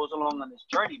as she goes along on this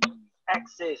journey,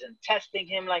 exes and testing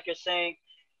him, like you're saying,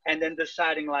 and then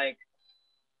deciding like,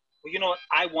 well, you know what?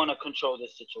 I want to control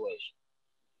this situation.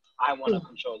 I want to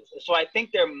control this. So I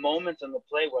think there are moments in the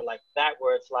play where like that,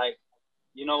 where it's like,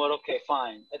 you know what? Okay,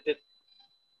 fine. We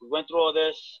went through all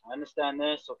this. I understand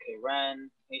this. Okay,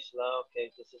 Wren, Isla.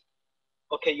 Okay, this is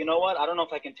okay. You know what? I don't know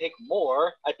if I can take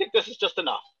more. I think this is just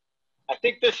enough. I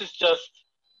think this is just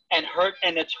and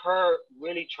it's her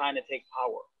really trying to take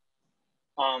power.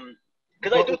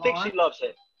 Because I do think she loves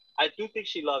him. I do think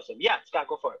she loves him. Yeah, Scott,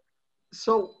 go for it.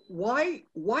 So why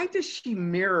does she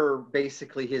mirror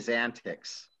basically his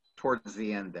antics towards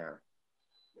the end there?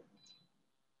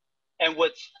 And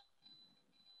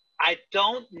I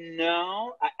don't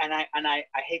know, and I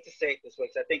hate to say it this way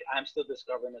because I think I'm still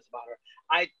discovering this about her.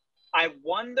 I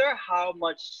wonder how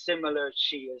much similar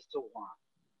she is to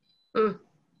Juan.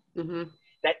 Mm-hmm.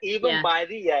 That even by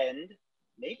the end,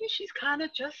 maybe she's kind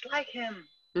of just like him.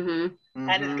 Mm-hmm.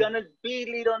 And is gonna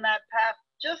lead on that path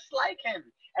just like him.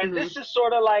 And this is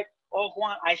sort of like, oh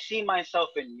Juan, I see myself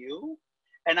in you,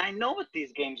 and I know what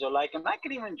these games are like, and I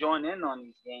could even join in on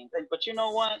these games. But you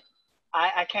know what?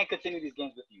 I can't continue these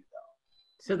games with you though.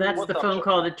 So that's the phone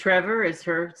call to Trevor, is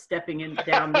her stepping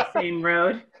down the same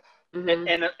road. In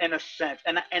a sense,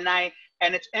 and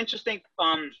it's interesting.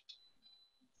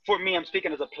 For me, I'm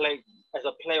speaking as a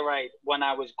playwright. When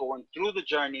I was going through the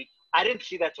journey, I didn't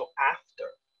see that till after.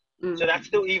 So that's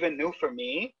still even new for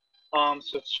me.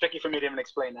 So it's tricky for me to even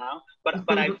explain now. But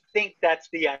I think that's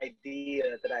the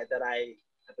idea that I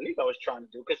believe I was trying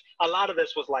to do, because a lot of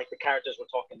this was like the characters were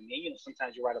talking to me. You know,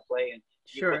 sometimes you write a play and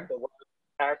you put the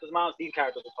characters' mouths. These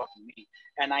characters were talking to me,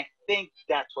 and I think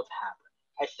that's what's happened.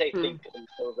 I say think because I'm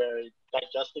still very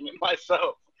digesting it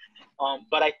myself.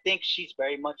 But I think she's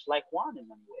very much like Juan in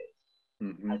many ways.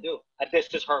 I do.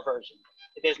 This is her version.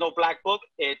 There's no black book.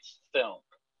 It's film.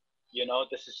 You know,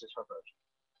 this is just her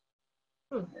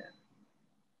version. Yeah.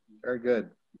 Very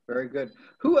good. Very good.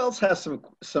 Who else has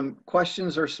some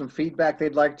questions or some feedback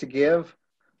they'd like to give?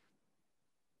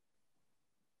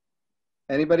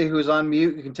 Anybody who's on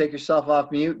mute, you can take yourself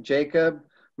off mute. Jacob,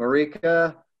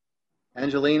 Marika,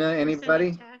 Angelina,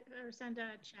 anybody? Send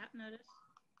a chat notice.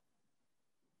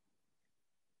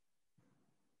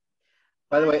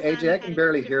 By the way, AJ, I can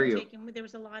barely hear you. There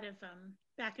was a lot of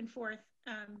back and forth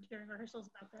during rehearsals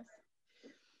about this.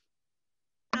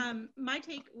 My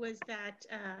take was that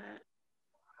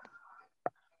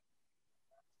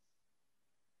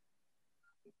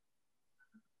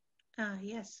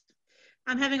yes,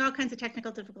 I'm having all kinds of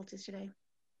technical difficulties today.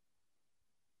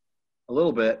 A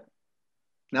little bit.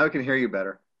 Now we can hear you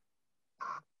better.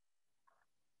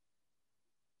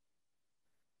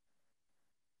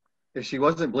 If she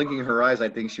wasn't blinking her eyes, I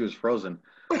think she was frozen.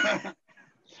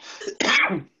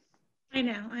 I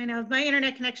know. My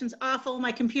internet connection's awful.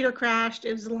 My computer crashed.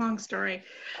 It was a long story.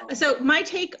 So my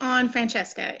take on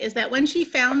Francesca is that when she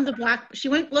found she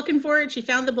went looking for it. She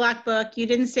found the black book. You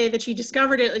didn't say that she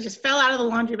discovered it. It just fell out of the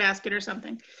laundry basket or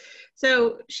something.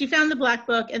 So she found the black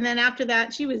book. And then after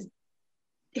that, she was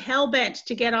hell-bent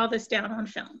to get all this down on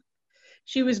film.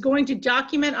 She was going to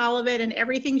document all of it, and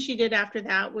everything she did after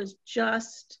that was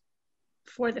just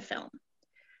for the film.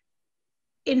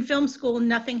 In film school,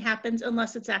 nothing happens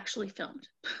unless it's actually filmed.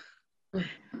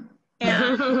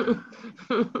 And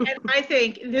I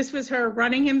think this was her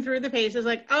running him through the paces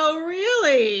like, oh,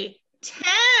 really?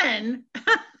 10?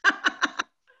 I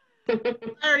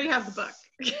already have the book.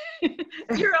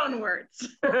 Your own words.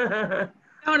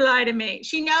 Don't lie to me.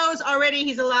 She knows already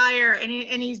he's a liar, and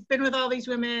he's been with all these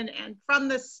women, and from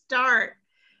the start.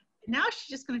 Now she's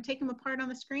just going to take him apart on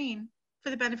the screen for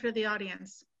the benefit of the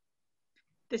audience.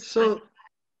 So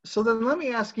then let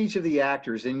me ask each of the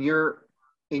actors, in your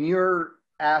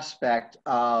aspect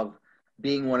of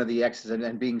being one of the exes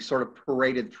and being sort of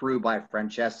paraded through by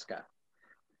Francesca,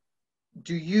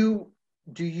 do you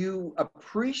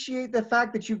appreciate the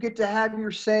fact that you get to have your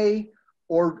say,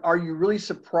 or are you really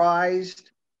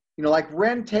surprised? You know, like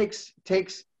Wren takes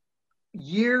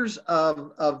years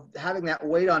of having that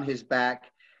weight on his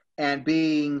back and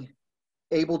being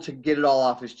able to get it all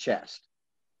off his chest.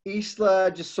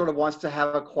 Isla just sort of wants to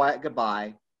have a quiet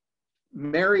goodbye.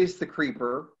 Mary's the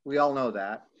creeper. We all know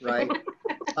that, right?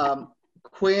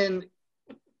 Quinn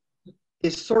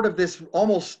is sort of this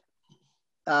almost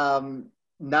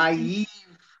naive,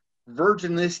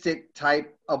 virginistic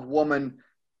type of woman,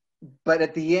 but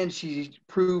at the end she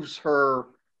proves her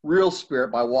real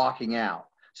spirit by walking out.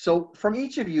 So from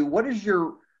each of you, what is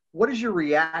your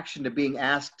reaction to being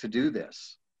asked to do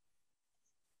this?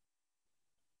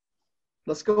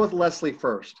 Let's go with Leslie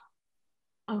first.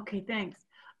 Okay, thanks.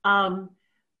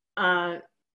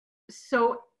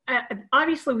 So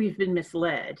obviously we've been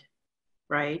misled,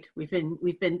 right? We've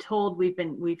been told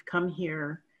we've come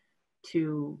here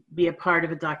to be a part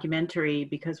of a documentary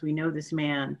because we know this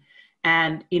man.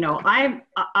 And, you know,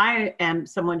 I am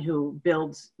someone who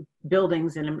builds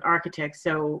buildings and an architect.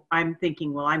 So I'm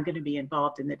thinking, well, I'm going to be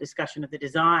involved in the discussion of the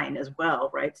design as well,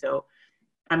 right? So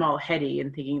I'm all heady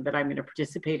and thinking that I'm going to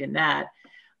participate in that.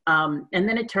 And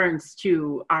then it turns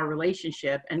to our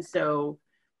relationship. And so,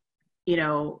 you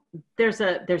know, I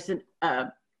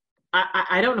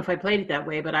don't know if I played it that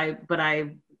way, but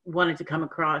I wanted to come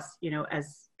across, you know,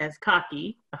 as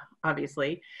cocky,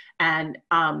 obviously, and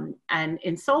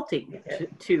insulting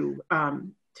to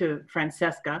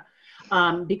Francesca,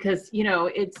 because, you know,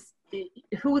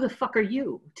 who the fuck are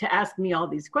you to ask me all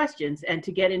these questions and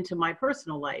to get into my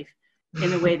personal life in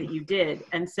the way that you did.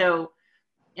 And so,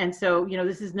 you know,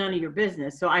 this is none of your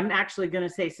business. So I'm actually going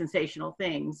to say sensational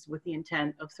things with the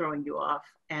intent of throwing you off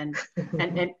and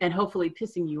hopefully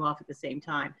pissing you off at the same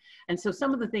time. And so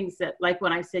some of the things that, like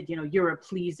when I said, you know, you're a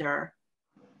pleaser,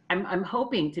 I'm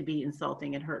hoping to be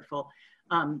insulting and hurtful,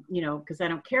 you know, because I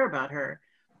don't care about her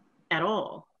at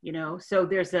all, you know. So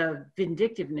there's a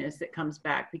vindictiveness that comes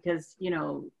back because, you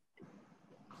know,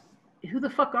 who the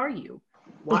fuck are you?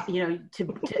 Why, you know,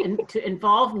 to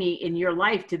involve me in your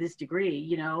life to this degree,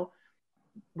 you know,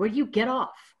 where you get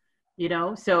off, you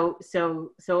know. So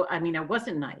I mean, I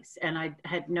wasn't nice, and I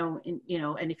had no, you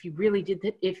know, and if you really did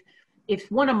that, if if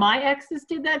one of my exes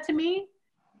did that to me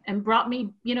and brought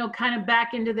me, you know, kind of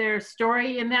back into their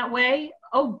story in that way,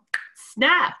 oh,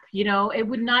 snap, you know, it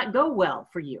would not go well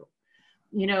for you,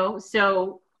 you know?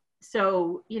 So,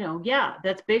 you know, yeah,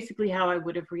 that's basically how I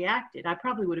would have reacted. I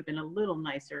probably would have been a little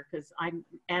nicer because I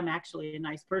am actually a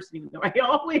nice person, even though I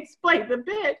always play the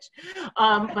bitch.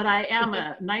 But I am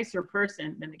a nicer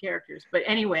person than the characters. But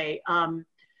anyway,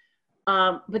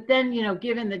 but then, you know,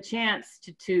 given the chance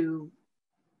to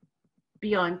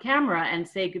be on camera and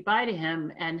say goodbye to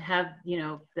him and have, you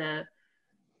know,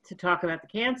 to talk about the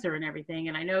cancer and everything.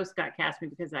 And I know Scott cast me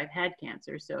because I've had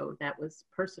cancer. So that was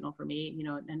personal for me, you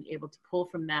know, and able to pull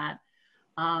from that.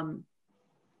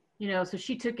 You know, so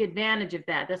she took advantage of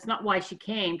that. That's not why she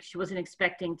came. She wasn't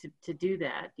expecting to do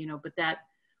that, you know, but that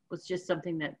was just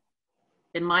something that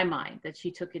in my mind that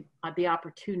she took the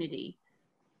opportunity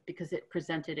because it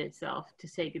presented itself to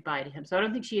say goodbye to him. So I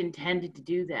don't think she intended to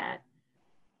do that.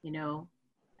 You know,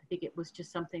 I think it was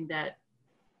just something that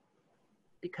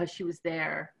because she was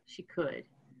there, she could.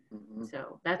 Mm-hmm.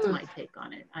 So that's my take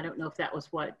on it. I don't know if that was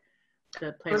what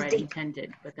the playwright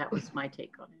intended, but that was my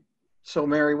take on it. So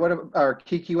Mary, or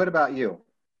Keekee, what about you?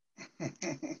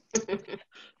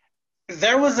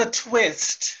 There was a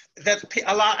twist that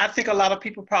I think a lot of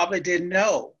people probably didn't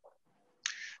know.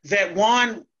 That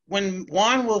when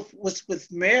Juan was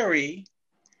with Mary,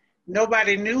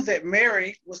 nobody knew that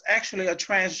Mary was actually a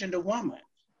transgender woman.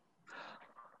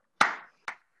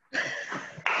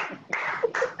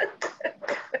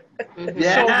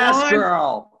 Yes,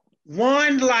 girl.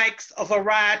 One likes a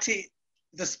variety,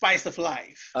 the spice of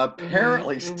life.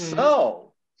 Apparently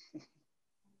so.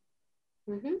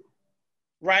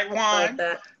 Right, Juan?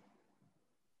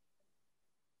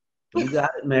 You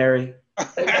got it, Mary.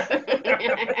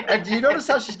 And do you notice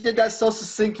how she did that so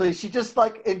succinctly? She just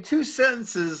like in 2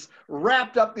 sentences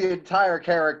wrapped up the entire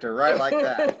character, right? Like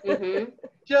that.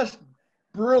 Just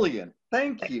brilliant.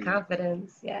 Thank you.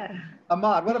 Confidence, yeah.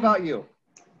 Ahmad, what about you?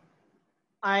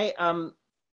 I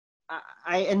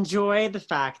enjoy the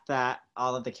fact that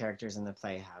all of the characters in the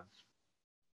play have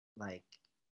like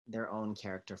their own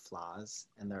character flaws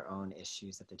and their own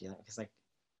issues that they're dealing with. Because like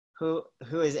who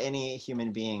is any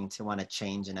human being to want to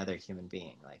change another human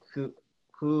being? Like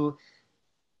who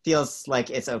feels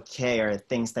like it's okay or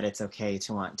thinks that it's okay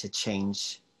to want to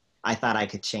change? I thought I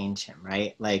could change him,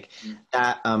 right? Like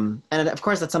that. And of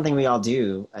course, that's something we all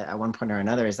do at one point or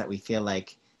another, is that we feel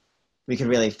like we could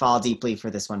really fall deeply for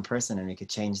this one person and we could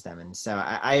change them. And so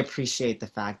I appreciate the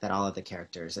fact that all of the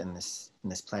characters in this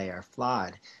play are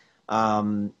flawed.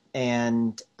 As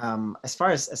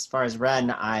far as Wren,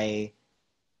 I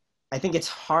think it's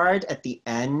hard at the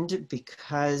end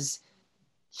because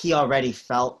he already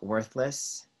felt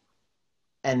worthless,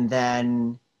 and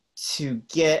then to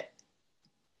get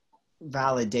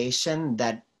validation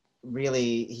that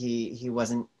really he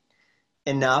wasn't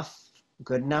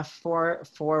good enough for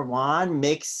Juan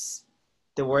makes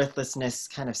the worthlessness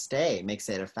kind of stay, makes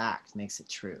it a fact, makes it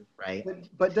true, right?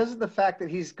 But doesn't the fact that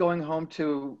he's going home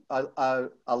to a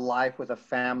life with a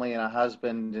family and a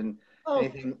husband and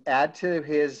anything add to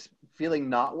his feeling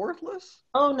not worthless?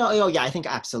 Oh no, oh yeah, I think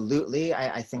absolutely.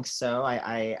 I think so.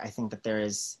 I think that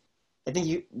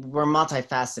we're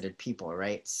multifaceted people,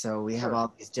 right? So we have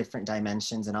all these different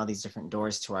dimensions and all these different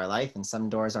doors to our life, and some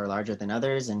doors are larger than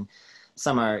others, and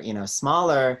some are, you know,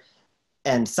 smaller,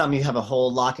 and some you have a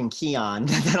whole lock and key on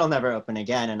that'll never open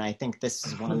again. And I think this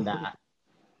is one that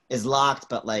is locked,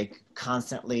 but like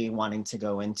constantly wanting to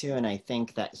go into. And I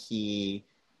think that he,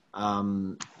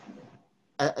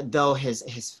 though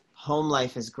his home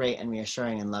life is great and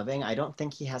reassuring and loving, I don't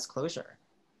think he has closure.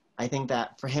 I think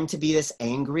that for him to be this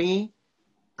angry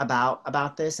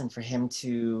about this, and for him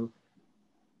to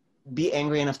be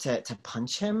angry enough to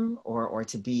punch him or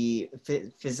to be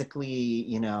physically,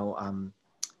 you know,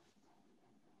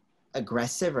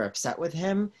 aggressive or upset with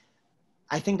him,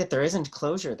 I think that there isn't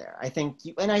closure there. I think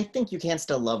you can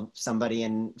still love somebody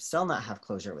and still not have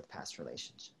closure with past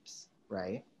relationships,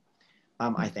 right?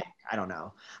 I think, I don't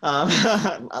know.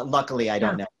 Luckily, I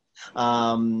don't know.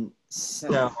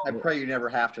 So I pray you never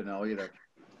have to know either.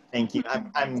 Thank you.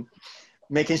 I'm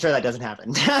making sure that doesn't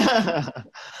happen.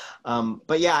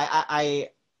 But yeah,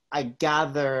 I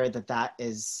gather that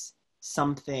is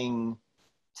something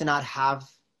to not have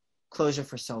closure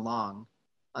for so long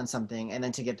on something, and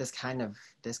then to get this kind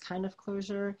of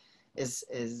closure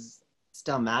is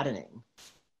still maddening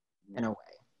in a way.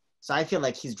 So I feel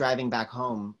like he's driving back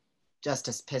home just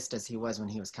as pissed as he was when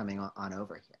he was coming on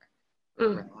over here.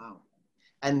 Wow.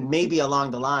 And maybe along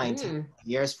the line, 10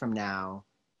 years from now,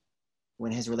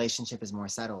 when his relationship is more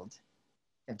settled,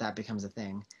 if that becomes a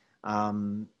thing,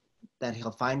 that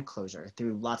he'll find closure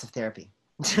through lots of therapy.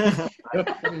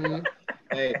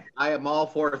 Hey, I am all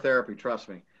for therapy, trust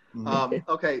me.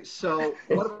 Okay, so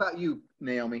what about you,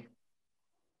 Naomi?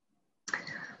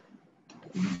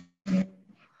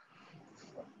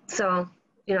 So,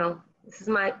 you know, this is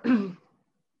my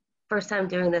first time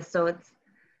doing this, so it's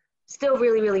still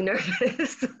really, really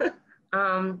nervous.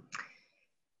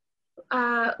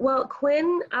 Well,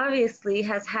 Quinn obviously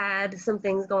has had some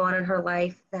things go on in her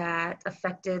life that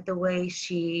affected the way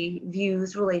she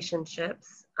views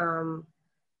relationships.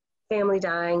 Family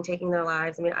dying, taking their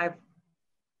lives. I mean,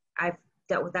 I've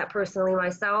dealt with that personally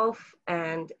myself,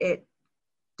 and it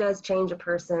does change a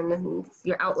person and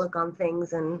your outlook on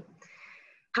things and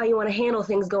how you want to handle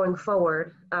things going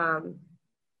forward.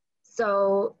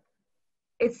 So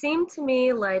it seemed to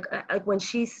me like when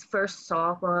she first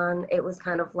saw Juan, it was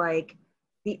kind of like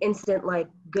the instant, like,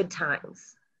 good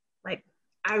times. Like,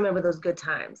 I remember those good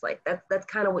times. Like, that's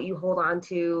kind of what you hold on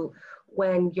to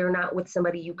when you're not with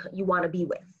somebody you want to be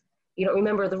with. You don't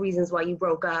remember the reasons why you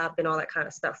broke up and all that kind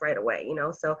of stuff right away, you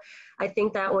know? So I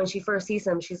think that when she first sees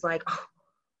him, she's like,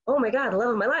 oh my God, love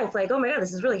of my life. Like, oh my God,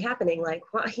 this is really happening. Like,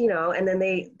 what, you know? And then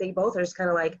they both are just kind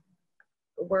of like,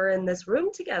 we're in this room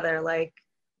together. Like,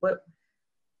 what,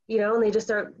 you know? And they just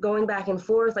start going back and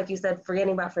forth. Like you said,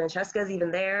 forgetting about Francesca's even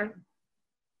there.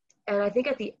 And I think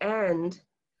at the end,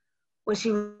 when she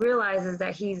realizes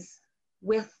that he's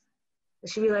with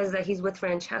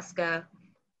Francesca,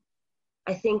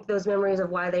 I think those memories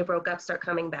of why they broke up start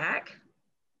coming back.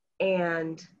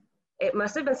 And it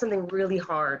must have been something really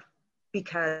hard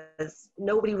because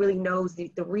nobody really knows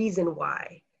the reason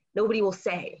why. Nobody will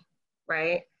say,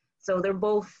 right? So they're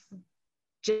both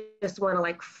just want to,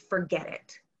 like, forget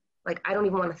it. Like, I don't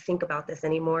even want to think about this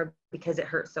anymore because it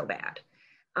hurts so bad.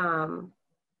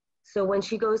 So when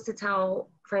she goes to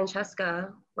tell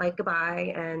Francesca, like,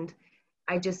 goodbye, and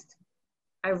I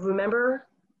remember,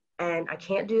 and I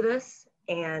can't do this,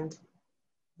 and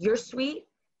you're sweet,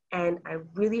 and I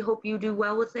really hope you do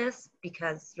well with this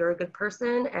because you're a good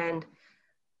person, and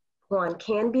Juan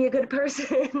can be a good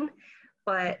person,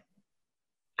 but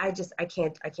I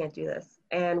can't do this.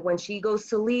 And when she goes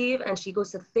to leave and she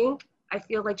goes to think, I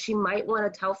feel like she might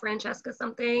want to tell Francesca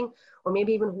something, or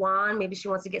maybe even Juan, maybe she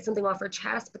wants to get something off her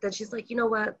chest, but then she's like, you know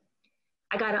what?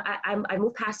 I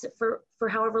moved past it for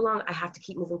however long. I have to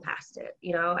keep moving past it.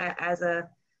 You know, as a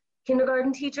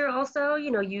kindergarten teacher also,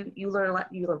 you know, you learn a lot,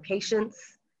 you learn patience,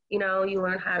 you know, you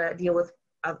learn how to deal with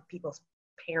other people's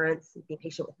parents and being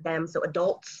patient with them. So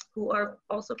adults who are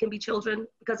also can be children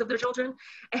because of their children.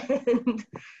 And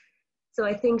so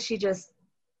I think she just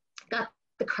got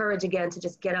the courage again to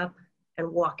just get up and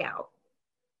walk out,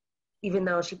 even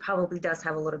though she probably does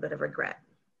have a little bit of regret.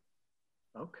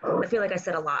 Okay. I feel like I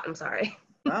said a lot. I'm sorry.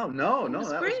 Oh, no, That was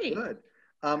that great. was good.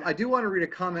 I do want to read a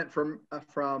comment from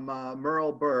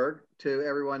Merle Berg to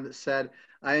everyone that said,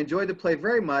 I enjoyed the play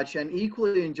very much and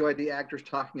equally enjoyed the actors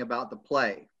talking about the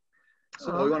play.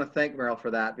 So we want to thank Merle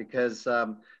for that because I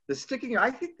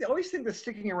always think the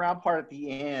sticking around part at the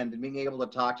end and being able to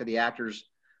talk to the actors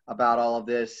about all of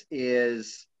this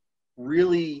is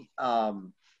really,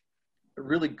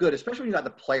 really good, especially when you got the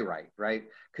playwright, right?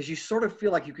 Because you sort of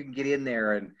feel like you can get in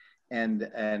there and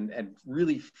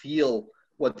really feel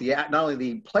what not only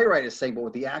the playwright is saying, but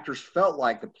what the actors felt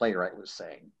like the playwright was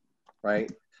saying, right?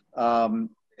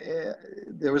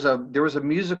 There was a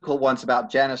musical once about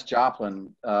Janis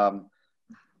Joplin.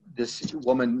 This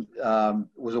woman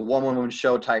was a one-woman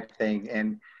show type thing,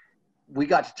 and we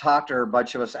got to talk to her, a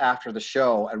bunch of us, after the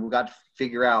show, and we got to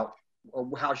figure out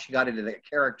how she got into that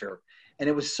character. And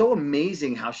it was so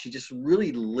amazing how she just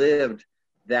really lived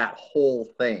that whole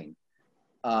thing.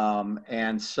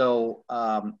 And so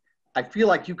I feel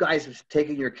like you guys have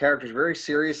taken your characters very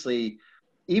seriously,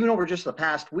 even over just the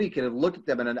past week, and have looked at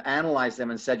them and analyzed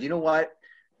them and said, you know what,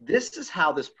 this is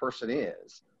how this person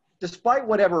is. Despite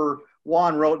whatever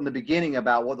Juan wrote in the beginning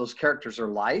about what those characters are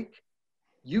like,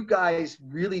 you guys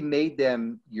really made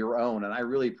them your own. And I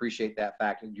really appreciate that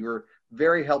fact. And you were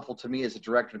very helpful to me as a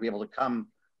director to be able to come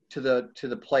to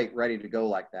the plate ready to go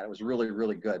like that. It was really,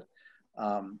 really good.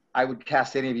 I would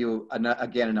cast any of you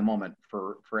again in a moment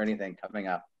for anything coming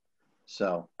up.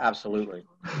 So absolutely.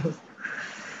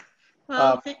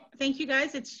 Well, thank you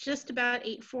guys. It's just about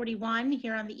 8:41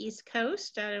 here on the East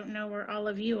Coast. I don't know where all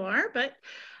of you are, but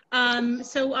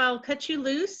so I'll cut you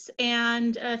loose,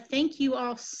 and thank you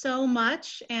all so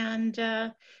much. And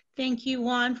thank you,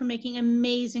 Juan, for making an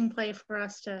amazing play for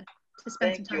us to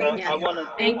spend some time with. I want to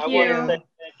say thank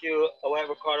you, Awet,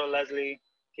 Ricardo, Leslie,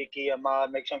 Keekee,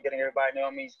 Ahmad. Make sure I'm getting everybody.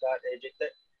 Naomi, Scott, AJ.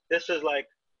 This is like,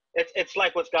 it's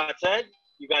like what Scott said.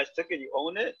 You guys took it, you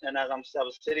own it. And as I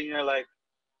was sitting here, like,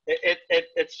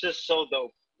 it's just so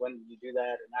dope when you do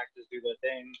that and actors do their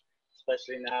thing,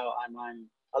 especially now.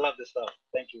 I love this stuff.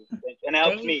 Thank you. And it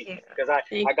helps me because I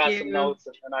got some notes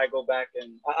and I go back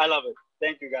and I love it.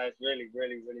 Thank you guys. Really,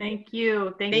 really, really. Thank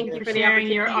you. Thank you for sharing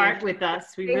your art with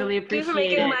us. We really appreciate it.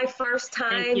 Thank you for making my first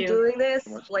time doing this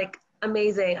like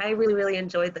amazing. I really, really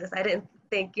enjoyed this. I didn't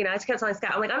think, I just kept telling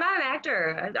Scott, I'm like, I'm not an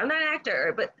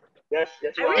actor, but yes,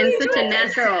 I really and such a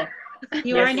natural.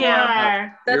 You are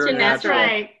now. Such a natural.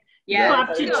 Right. Yeah. You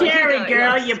popped your cherry,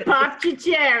 girl. You popped your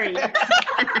cherry.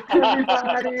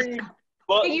 Everybody.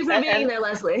 Well, thank you for being there,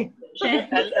 Leslie.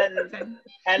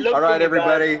 And look all right, for me,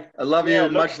 everybody. guys. I love you.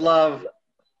 Much love.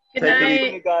 Good Take night. it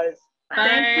easy. You guys.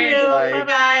 Thank you. Bye. Bye,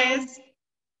 guys.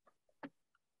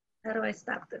 How do I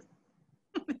stop this?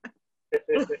 Take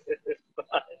care.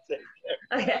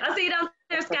 Okay, I'll see you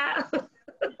downstairs, Scott.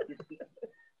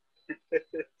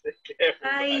 Take care.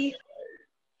 Bye.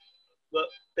 Well,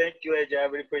 thank you, AJ. I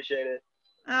really appreciate it.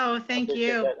 Oh, thank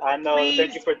you. That. I know. Please.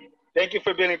 Thank you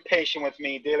for being patient with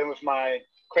me, dealing with my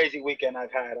crazy weekend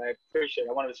I've had. I appreciate it.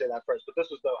 I wanted to say that first, but this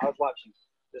was I was watching.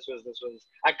 This was.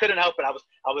 I couldn't help it. I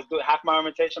was doing half my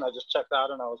orientation. I just checked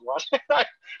out and I was watching.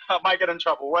 I might get in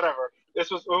trouble. Whatever. It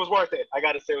was worth it. I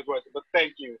got to say it was worth it. But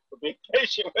thank you for being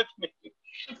patient with me.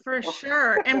 For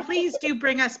sure. And please do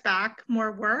bring us back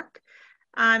more work.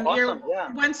 Awesome.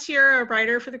 Once you're a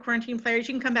writer for the Quarantine Players,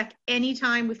 you can come back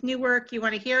anytime with new work. You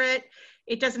want to hear it.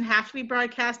 It doesn't have to be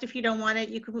broadcast if you don't want it.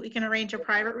 We can arrange a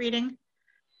private reading.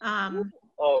 Oh,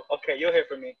 okay. You'll hear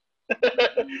from me.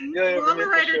 Well, I'm a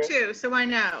writer too, so I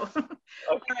know. Okay,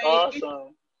 right.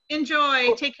 awesome.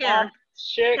 Enjoy. Take care.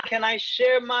 Can I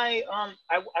share my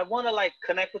I want to like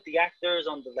connect with the actors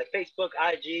on the Facebook,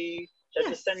 IG.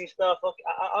 Just send me stuff. Okay,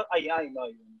 I email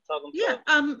you. Tell them. Yeah.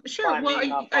 Sure.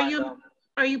 Well,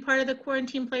 are you part of the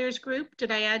Quarantine Players group?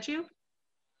 Did I add you?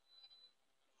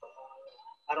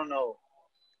 I don't know.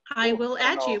 I will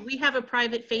add you. We have a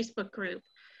private Facebook group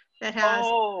that has.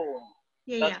 Oh.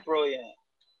 That's brilliant.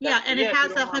 Yeah, and it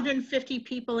has 150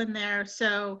 people in there.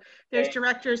 So there's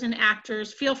directors and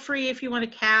actors. Feel free if you want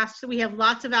to cast. We have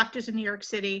lots of actors in New York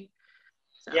City.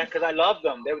 So. Yeah, because I love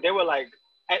them. They were like,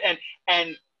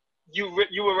 and you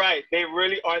were right. They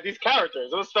really are these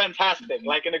characters. It was fantastic.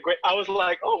 Like in a great. I was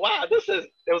like, oh wow, it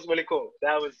was really cool.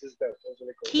 That was just dope. It was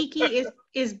really cool. Keekee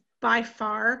is by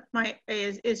far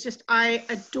is just, I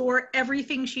adore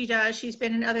everything she does. She's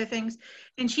been in other things,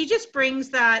 and she just brings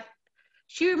that.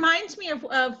 She reminds me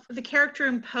of the character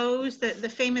in Pose, the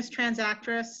famous trans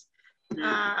actress.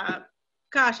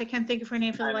 Gosh, I can't think of her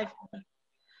name for the life of me.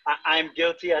 I'm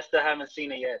guilty. I still haven't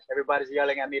seen it yet. Everybody's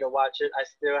yelling at me to watch it. I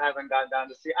still haven't gone down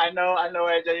to see it. I know,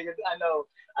 AJ. I know.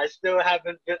 I still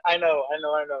haven't. I know. I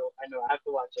have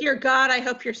to watch it. Dear God, I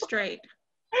hope you're straight.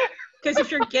 Because if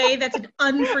you're gay, that's an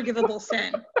unforgivable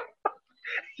sin.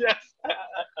 Yes.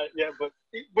 Yeah, but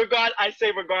regardless,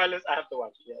 I have to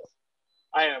watch it. Yes.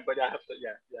 I am, but I have to.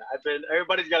 Yeah.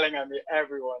 Everybody's yelling at me.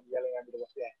 Everyone's yelling at me to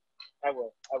watch. Yeah. I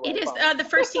will. It is the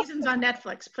first season's on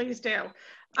Netflix. Please do.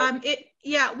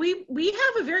 We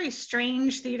have a very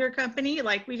strange theater company.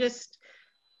 Like we just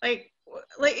like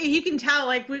you can tell.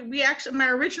 Like we actually, my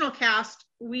original cast,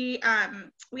 we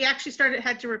actually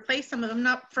had to replace some of them,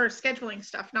 not for scheduling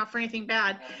stuff, not for anything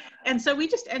bad, and so we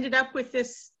just ended up with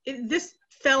this. This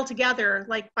fell together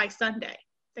like by Sunday.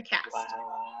 The cast. Wow.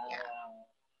 Yeah.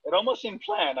 It almost seemed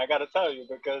planned, I gotta tell you,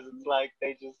 because it's like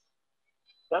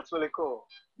that's really cool.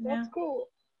 That's cool.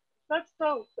 That's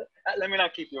dope. Let me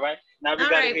not keep you, right? Now we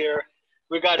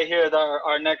gotta hear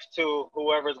our next two,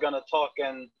 whoever's gonna talk,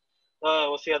 and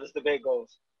we'll see how this debate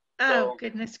goes. Oh,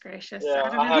 goodness gracious. Yeah,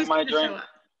 I have my drink.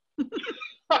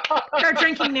 Start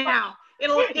drinking now.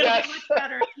 It'll be much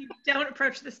better if you don't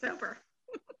approach this sober.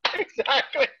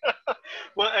 Exactly.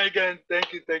 Well, again,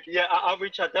 thank you. Yeah, I'll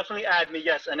reach out. Definitely add me.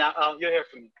 Yes, and you'll hear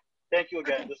from me. Thank you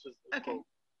again. Okay. This was cool.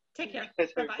 Take care.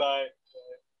 Bye. Bye.